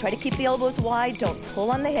 3. Try to keep the elbows wide. Don't pull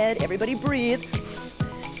on the head. Everybody breathe.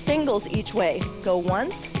 Singles each way. Go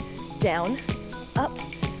once, down, up,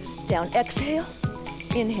 down. Exhale,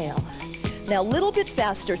 inhale. Now a little bit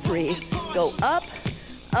faster. 3. Go up,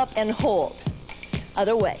 up, and hold.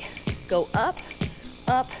 Other way. Go up,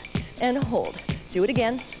 up, and hold. Do it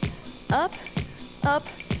again. Up, up,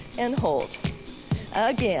 and hold.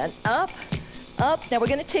 Again. Up, up. Now we're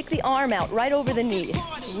going to take the arm out right over the knee.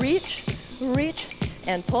 Reach, reach,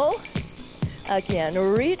 and pull. Again.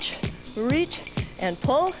 Reach, reach, and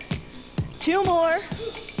pull. 2 more.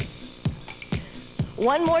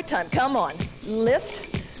 1 more time. Come on.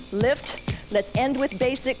 Lift, lift. Let's end with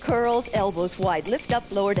basic curls, elbows wide. Lift up,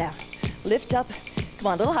 lower down. Lift up. Come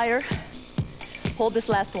on, a little higher. Hold this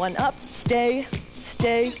last one up. Stay,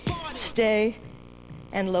 stay, stay,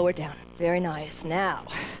 and lower down. Very nice. Now,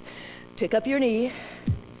 pick up your knee.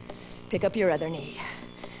 Pick up your other knee.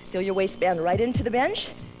 Feel your waistband right into the bench.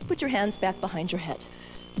 Put your hands back behind your head.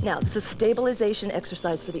 Now, this is a stabilization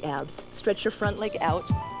exercise for the abs. Stretch your front leg out.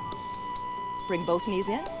 Bring both knees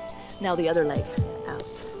in. Now the other leg out.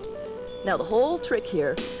 Now the whole trick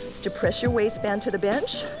here is to press your waistband to the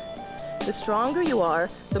bench. The stronger you are,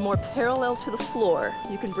 the more parallel to the floor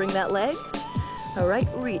you can bring that leg. All right,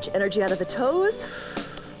 reach. Energy out of the toes.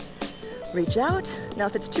 Reach out. Now,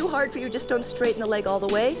 if it's too hard for you, just don't straighten the leg all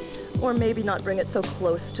the way, or maybe not bring it so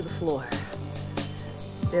close to the floor.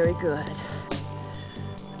 Very good.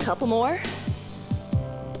 A couple more.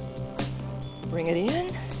 Bring it in.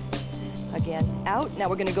 Again, out. Now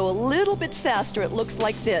we're going to go a little bit faster. It looks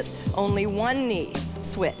like this. Only one knee.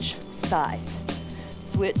 Switch. Sides.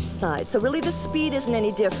 Switch sides. So really the speed isn't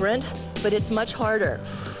any different, but it's much harder.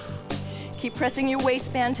 Keep pressing your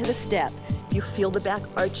waistband to the step. You feel the back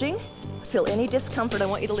arching. Feel any discomfort, I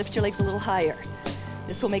want you to lift your legs a little higher.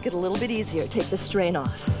 This will make it a little bit easier. Take the strain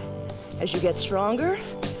off. As you get stronger,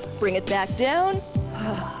 bring it back down.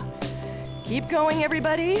 Keep going,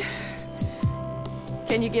 everybody.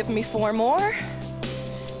 Can you give me 4 more?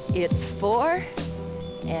 It's 4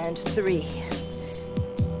 and 3.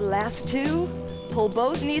 Last 2. Pull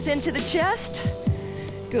both knees into the chest.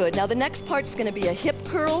 Good. Now the next part's going to be a hip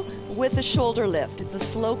curl with a shoulder lift. It's a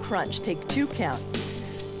slow crunch. Take 2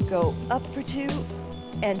 counts. Go up for 2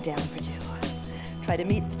 and down for 2. Try to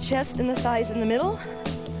meet the chest and the thighs in the middle.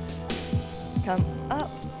 Come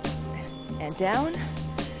up and down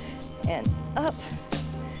and up.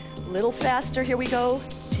 A little faster. Here we go.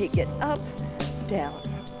 Take it up, down,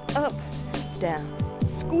 down.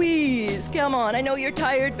 Squeeze. Come on. I know you're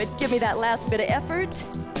tired, but give me that last bit of effort.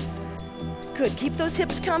 Good. Keep those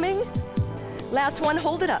hips coming. Last one.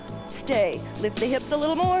 Hold it up. Stay. Lift the hips a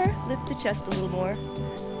little more. Lift the chest a little more.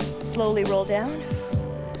 Slowly roll down.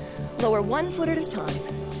 Lower 1 foot at a time.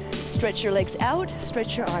 Stretch your legs out,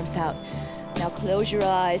 stretch your arms out. Now close your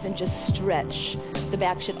eyes and just stretch. The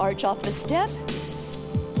back should arch off the step.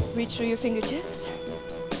 Reach through your fingertips.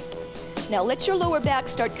 Now let your lower back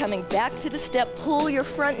start coming back to the step. Pull your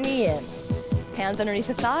front knee in. Hands underneath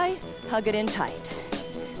the thigh, hug it in tight.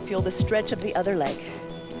 Feel the stretch of the other leg.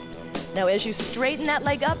 Now as you straighten that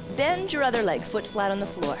leg up, bend your other leg, foot flat on the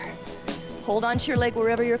floor. Hold on to your leg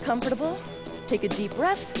wherever you're comfortable. Take a deep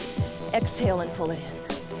breath. Exhale and pull it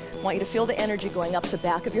in. I want you to feel the energy going up the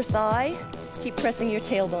back of your thigh. Keep pressing your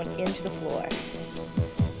tailbone into the floor.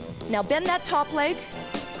 Now bend that top leg.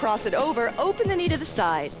 Cross it over. Open the knee to the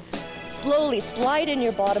side. Slowly slide in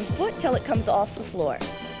your bottom foot till it comes off the floor.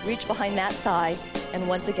 Reach behind that thigh and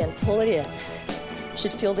once again pull it in.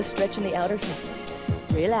 Should feel the stretch in the outer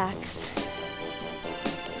hip. Relax.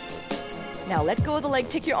 Now let go of the leg,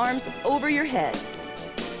 take your arms over your head.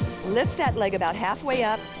 Lift that leg about halfway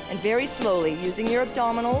up and very slowly, using your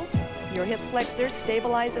abdominals, your hip flexors,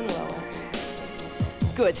 stabilize and lower.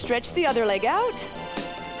 Good, stretch the other leg out.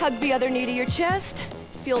 Hug the other knee to your chest.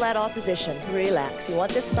 Feel that opposition, relax. You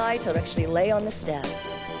want this thigh to actually lay on the step.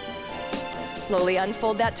 Slowly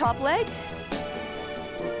unfold that top leg.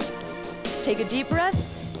 Take a deep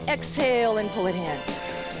breath, exhale and pull it in.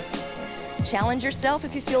 Challenge yourself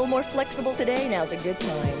if you feel more flexible today. Now's a good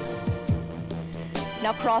time.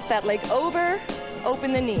 Now cross that leg over,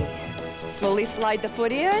 open the knee. Slowly slide the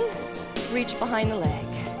foot in, reach behind the leg.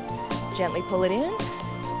 Gently pull it in,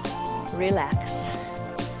 relax.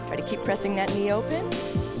 Try to keep pressing that knee open.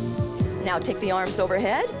 Now take the arms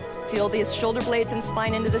overhead. Feel these shoulder blades and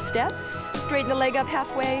spine into the step. Straighten the leg up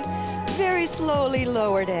halfway. Very slowly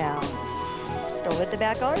lower down. Don't let the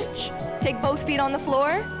back arch. Take both feet on the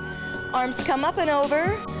floor. Arms come up and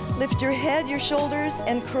over. Lift your head, your shoulders,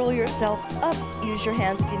 and curl yourself up. Use your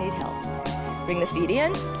hands if you need help. Bring the feet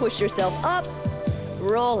in, push yourself up,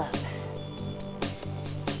 roll up.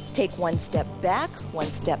 Take 1 step back, 1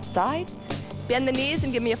 step side. Bend the knees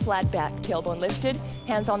and give me a flat back. Tailbone lifted,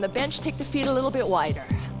 hands on the bench. Take the feet a little bit wider.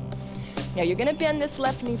 Now you're gonna bend this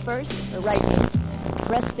left knee first, the right knee.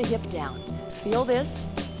 Press the hip down. Feel this,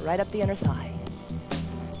 right up the inner thigh.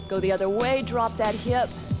 Go the other way, drop that hip.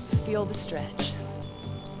 Feel the stretch.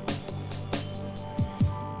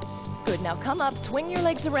 Good, now come up, swing your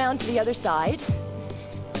legs around to the other side.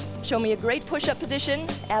 Show me a great push-up position,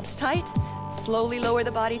 abs tight. Slowly lower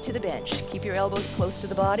the body to the bench. Keep your elbows close to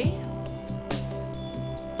the body.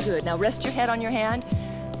 Good, now rest your head on your hand.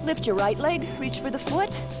 Lift your right leg, reach for the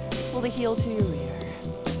foot. Pull the heel to your rear.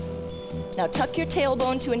 Now tuck your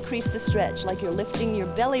tailbone to increase the stretch, like you're lifting your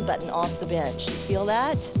belly button off the bench. Feel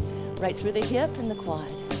that? Right through the hip and the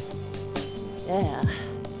quad. Yeah.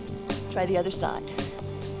 Try the other side.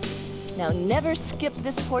 Now never skip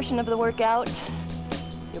this portion of the workout.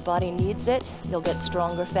 Your body needs it. You'll get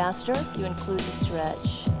stronger faster if you include the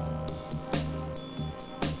stretch.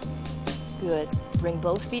 Good. Bring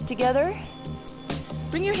both feet together.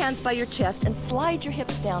 Bring your hands by your chest and slide your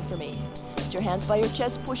hips down for me. Put your hands by your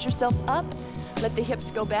chest, push yourself up. Let the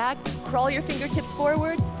hips go back. Crawl your fingertips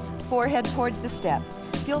forward. forehead towards the step.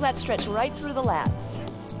 Feel that stretch right through the lats.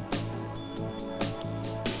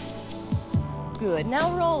 Good.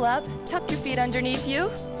 Now roll up. Tuck your feet underneath you.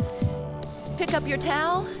 Pick up your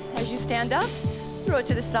towel as you stand up. Throw it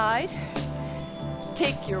to the side.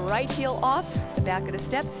 Take your right heel off the back of the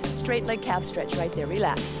step. Straight leg calf stretch right there.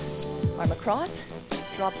 Relax. Arm across.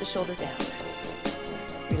 Drop the shoulder down.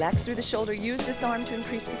 Relax through the shoulder. Use this arm to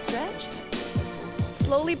increase the stretch.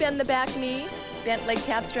 Slowly bend the back knee. Bent leg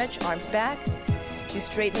calf stretch. Arms back. As you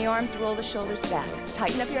straighten the arms, roll the shoulders back.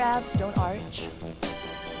 Tighten up your abs. Don't arch.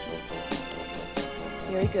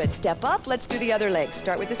 Very good. Step up. Let's do the other leg.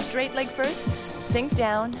 Start with the straight leg first. Sink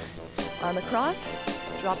down. Arm across.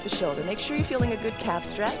 Drop the shoulder. Make sure you're feeling a good calf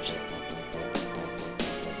stretch.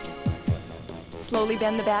 Slowly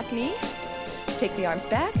bend the back knee. Take the arms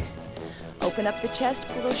back. Open up the chest.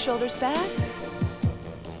 Pull those shoulders back.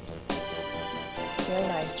 Very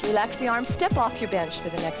nice. Relax the arms. Step off your bench for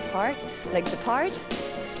the next part. Legs apart.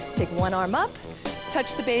 Take one arm up.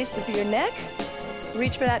 Touch the base of your neck.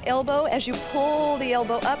 Reach for that elbow. As you pull the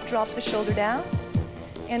elbow up, drop the shoulder down.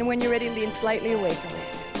 And when you're ready, lean slightly away from it.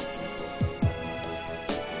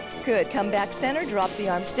 Good. Come back center. Drop the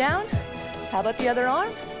arms down. How about the other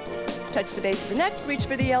arm? Touch the base of the neck. Reach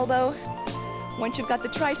for the elbow. Once you've got the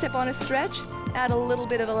tricep on a stretch, add a little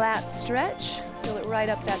bit of a lat stretch. Feel it right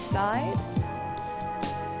up that side.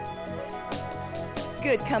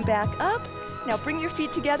 Good. Come back up. Now bring your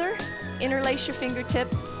feet together. Interlace your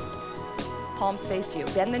fingertips. Palms face you.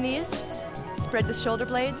 Bend the knees. Spread the shoulder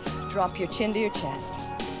blades. Drop your chin to your chest.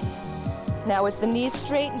 Now as the knees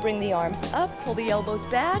straighten, bring the arms up. Pull the elbows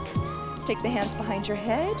back. Take the hands behind your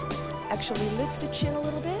head. Actually lift the chin a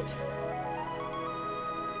little bit.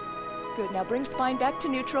 Good. Now bring spine back to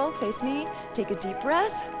neutral. Face me. Take a deep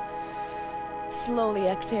breath. Slowly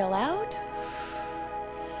exhale out.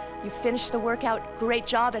 You finished the workout. Great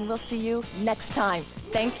job, and we'll see you next time.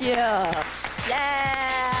 Thank you.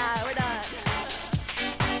 Yeah.